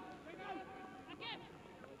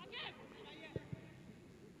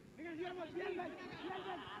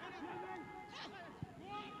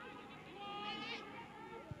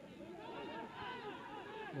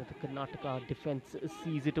 The Karnataka defense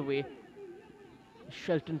sees it away.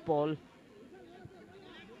 Shelton Paul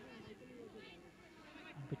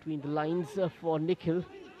between the lines for Nikhil.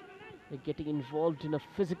 They're getting involved in a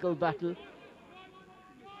physical battle.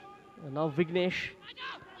 And now Vignesh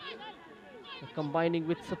combining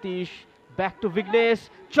with Satish. Back to Vignesh.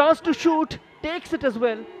 Chance to shoot. Takes it as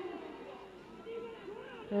well.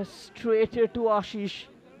 Straight here to Ashish.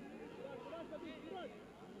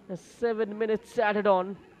 7 minutes added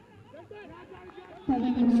on.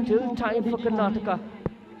 Still time for Karnataka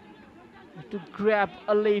to grab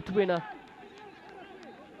a late winner.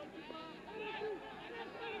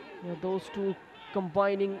 Those two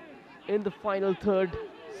combining in the final third.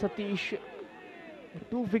 Satish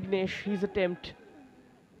to Vignesh, his attempt.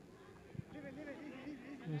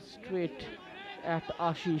 Straight at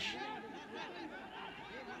Ashish.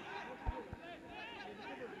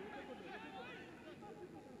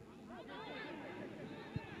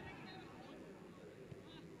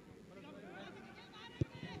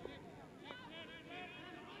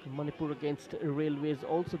 Manipur against Railways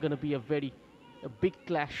also going to be a big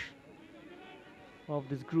clash of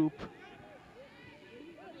this group.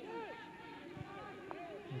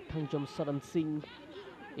 Thangjam Saran Singh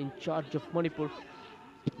in charge of Manipur.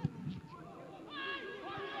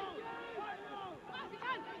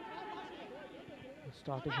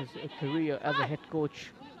 Starting his career as a head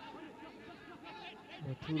coach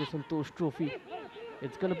through the Santosh Trophy.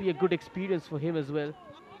 It's going to be a good experience for him as well.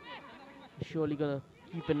 Surely going to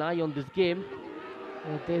keep an eye on this game.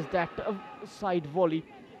 There's that side volley.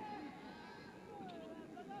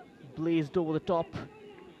 Blazed over the top.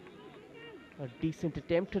 A decent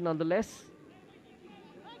attempt nonetheless.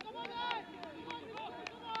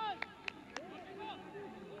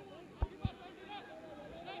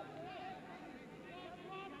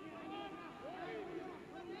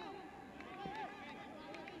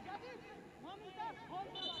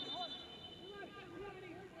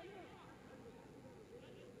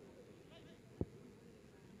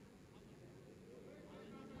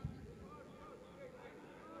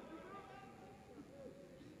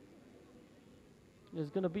 There's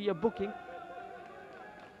going to be a booking.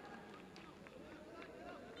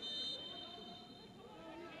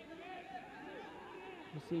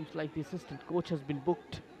 It seems like the assistant coach has been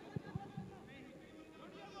booked.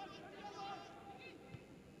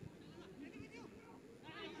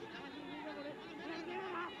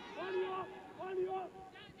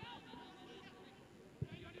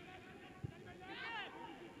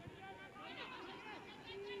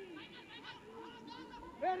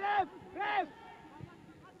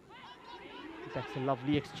 That's a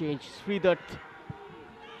lovely exchange. Sridhar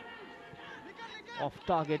off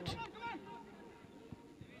target.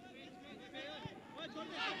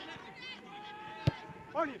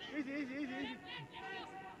 Easy.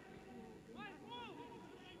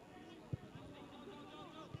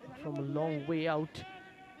 From a long way out.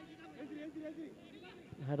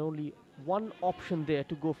 Had only one option there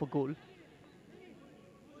to go for goal.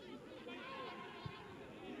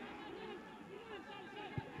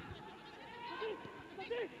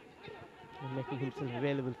 And making himself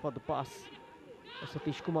available for the pass.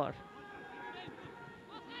 Satish Kumar.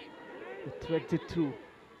 He threads it through.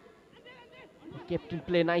 Kept in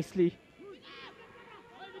play nicely.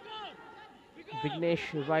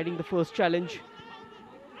 Vignesh riding the first challenge.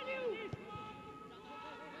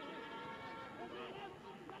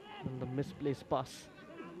 And the misplaced pass.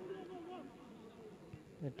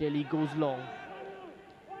 Delhi goes long.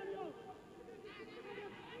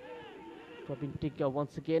 Praveen Tigga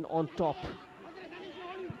once again on top.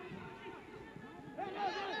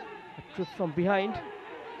 A trip from behind.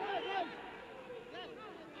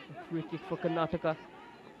 A free kick for Karnataka.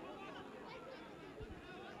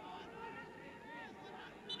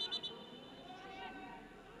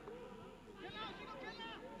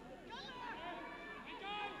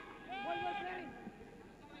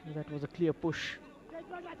 That was a clear push.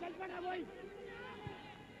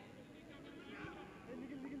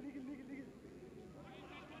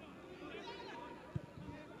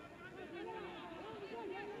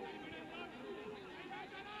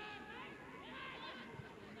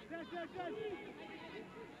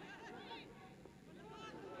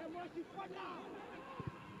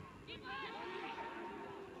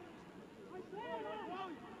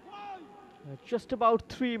 Just about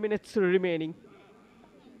 3 minutes remaining.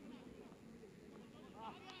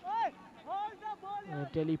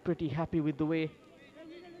 Delhi pretty happy with the way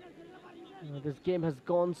this game has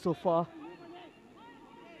gone so far.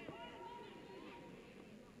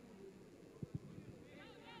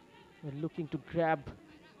 We're looking to grab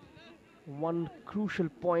one crucial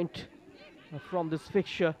point from this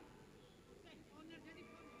fixture.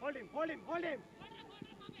 Hold him, hold him, hold him.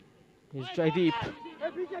 Here's Jaideep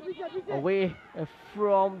away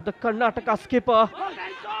from the Karnataka skipper.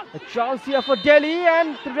 A chance here for Delhi,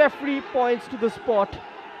 and the referee points to the spot.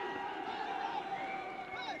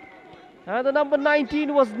 And the number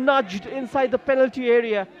 19 was nudged inside the penalty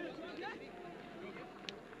area.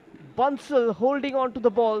 Bansal holding on to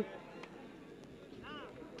the ball.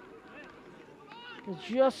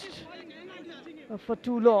 Just for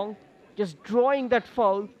too long, just drawing that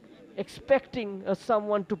foul, expecting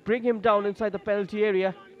someone to bring him down inside the penalty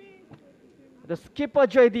area. The skipper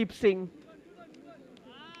Jaideep Singh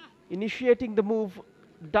initiating the move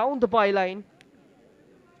down the byline,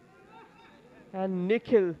 and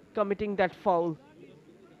Nikhil committing that foul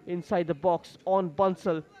inside the box on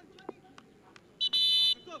Bansal.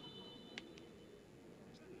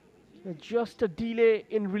 Just a delay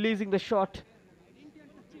in releasing the shot,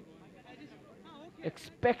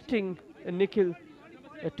 expecting Nikhil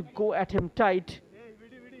to go at him tight.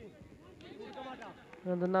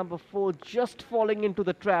 And the number 4 just falling into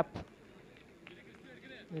the trap.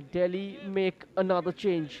 Delhi make another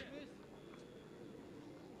change.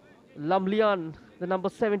 Lamlian, the number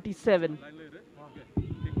 77.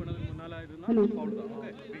 Hello.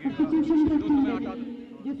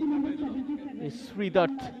 Is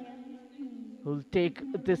Sridat, who'll take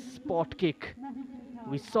this spot kick.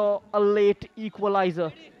 We saw a late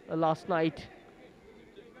equalizer last night.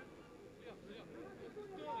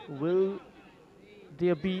 Will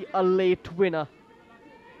there be a late winner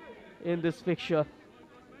in this fixture?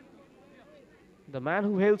 The man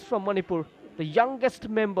who hails from Manipur, the youngest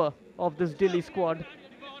member of this Delhi squad,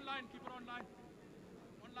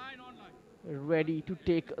 ready to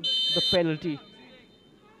take the penalty.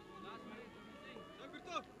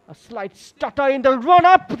 A slight stutter in the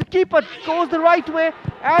run-up. The keeper goes the right way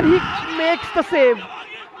and he makes the save.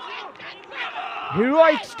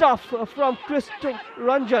 Heroic stuff from Kristo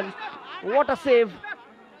Ranjan. What a save.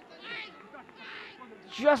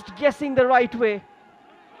 Just guessing the right way.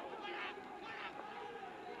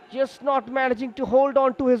 Just not managing to hold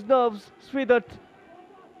on to his nerves, Sridat.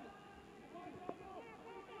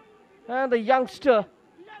 And the youngster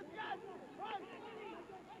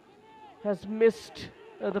has missed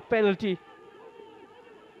the penalty.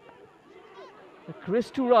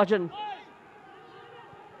 Kristo Rajan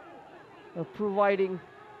providing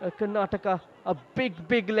Karnataka a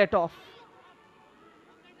big let-off.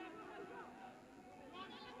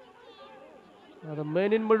 Now the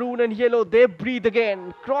men in maroon and yellow, they breathe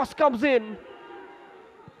again. Cross comes in.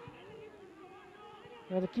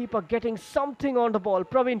 And the keeper getting something on the ball,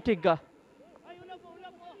 Praveen Tigga.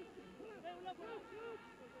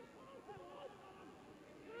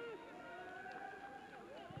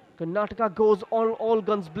 Karnataka goes on all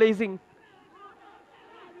guns blazing.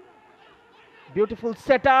 Beautiful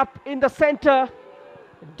setup in the center.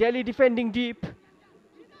 Delhi defending deep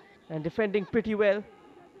and defending pretty well.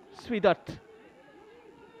 Sridat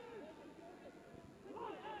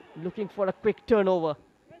looking for a quick turnover.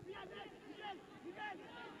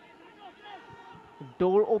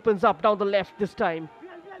 Door opens up down the left this time.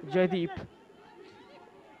 Jaideep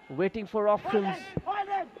waiting for options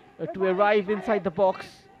to arrive inside the box.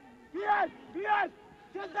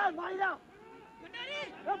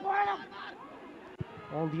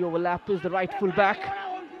 On the overlap is the right full back.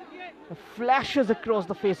 Flashes across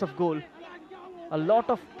the face of goal. A lot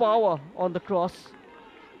of power on the cross.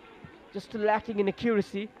 Just lacking in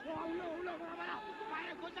accuracy.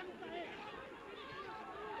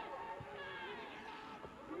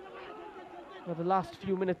 Now the last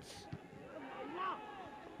few minutes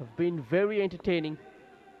have been very entertaining.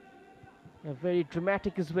 Very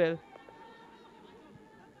dramatic as well.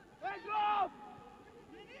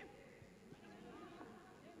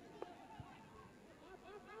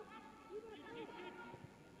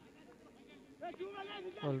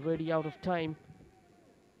 Already out of time.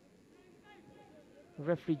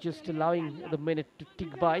 Referee just allowing the minute to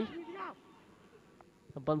tick by.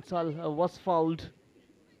 Bansal was fouled.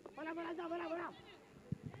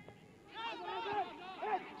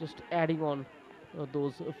 Just adding on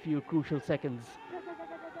those few crucial seconds.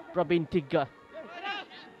 Praveen Tigga.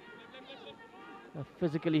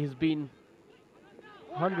 Physically has been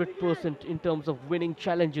 100% in terms of winning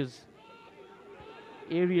challenges.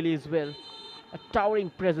 Aerially as well. A towering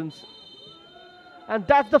presence. And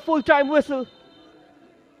that's the full-time whistle.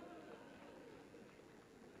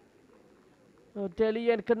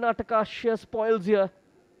 Delhi and Karnataka share spoils here.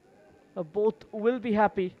 Both will be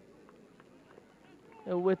happy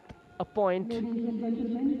with a point. Ladies and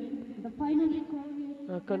gentlemen, the final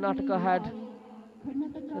score is Karnataka had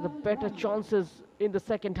the better chances in the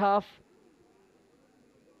second half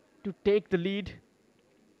to take the lead.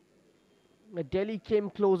 Delhi came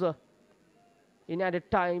closer in added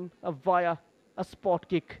time via a spot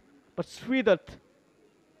kick, but Sridath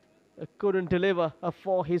couldn't deliver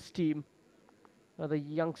for his team. The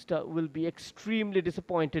youngster will be extremely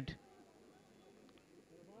disappointed.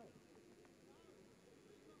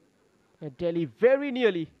 Delhi very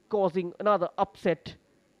nearly causing another upset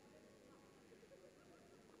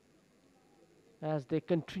as they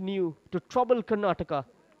continue to trouble Karnataka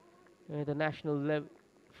in the National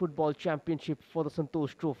Football Championship for the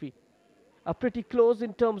Santosh Trophy. Pretty close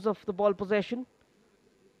in terms of the ball possession.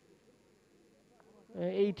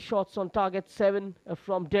 8 shots on target, 7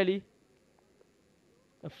 from Delhi.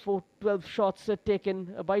 12 shots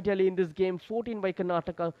taken by Delhi in this game, 14 by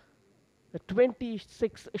Karnataka.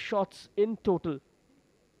 26 shots in total.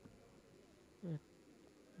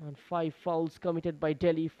 And 5 fouls committed by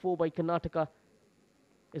Delhi, 4 by Karnataka.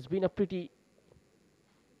 It's been a pretty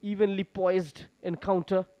evenly poised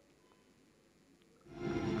encounter.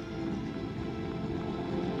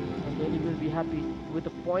 And Delhi will be happy with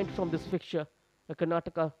a point from this fixture.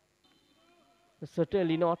 Karnataka,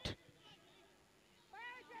 certainly not.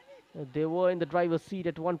 They were in the driver's seat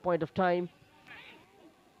at one point of time.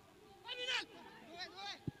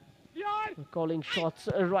 Calling shots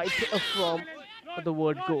right from the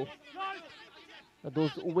word go.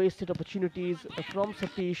 Those wasted opportunities from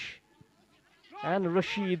Satish and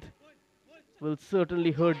Rashid will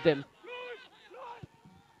certainly hurt them.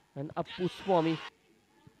 And Appu Swami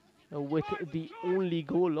with the only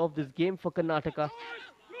goal of this game for Karnataka.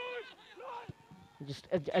 Just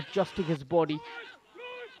adjusting his body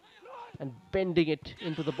and bending it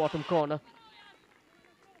into the bottom corner.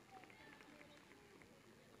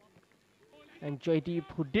 And Jaideep,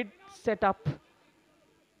 who did set up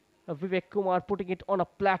Vivek Kumar, putting it on a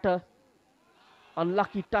platter.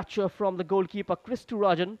 Unlucky toucher from the goalkeeper,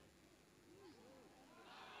 Kristurajan.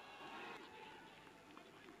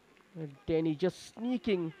 Denny just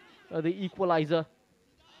sneaking the equalizer.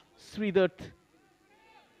 Sridath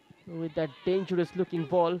with that dangerous looking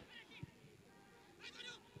ball.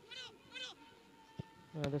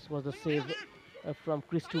 This was a save from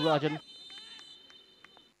Kristurajan.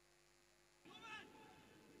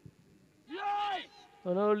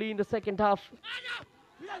 And early in the second half,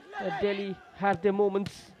 Delhi had their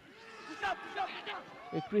moments.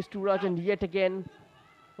 Kristurajan yet again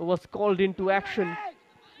was called into action.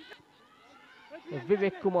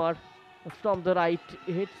 Vivek Kumar from the right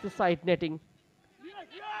hits the side netting.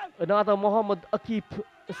 Another Mohammad Akip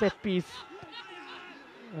set piece,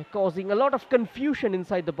 causing a lot of confusion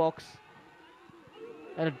inside the box.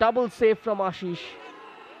 And a double save from Ashish.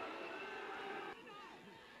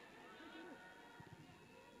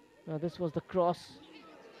 This was the cross,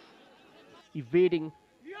 evading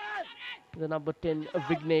the number 10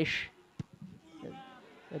 Vignesh.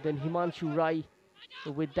 And then Himanshu Rai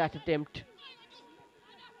with that attempt.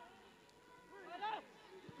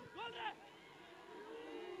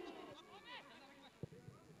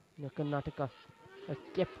 Karnataka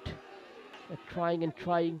kept trying and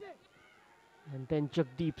trying. And then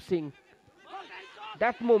Jagdeep Singh.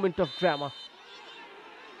 That moment of drama.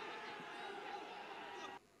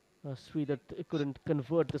 Sridhar couldn't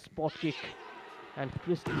convert the spot kick, and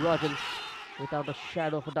Chris Rajan, without a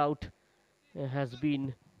shadow of a doubt, has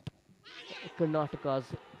been Karnataka's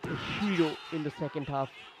hero in the second half.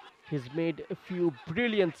 He's made a few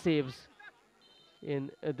brilliant saves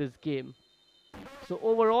in this game. So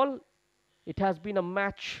overall, it has been a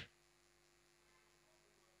match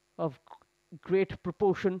of great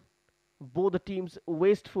proportion. Both the teams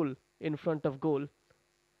wasteful in front of goal.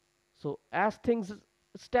 So as things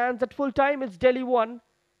stands at full time, it's Delhi 1,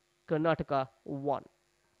 Karnataka 1.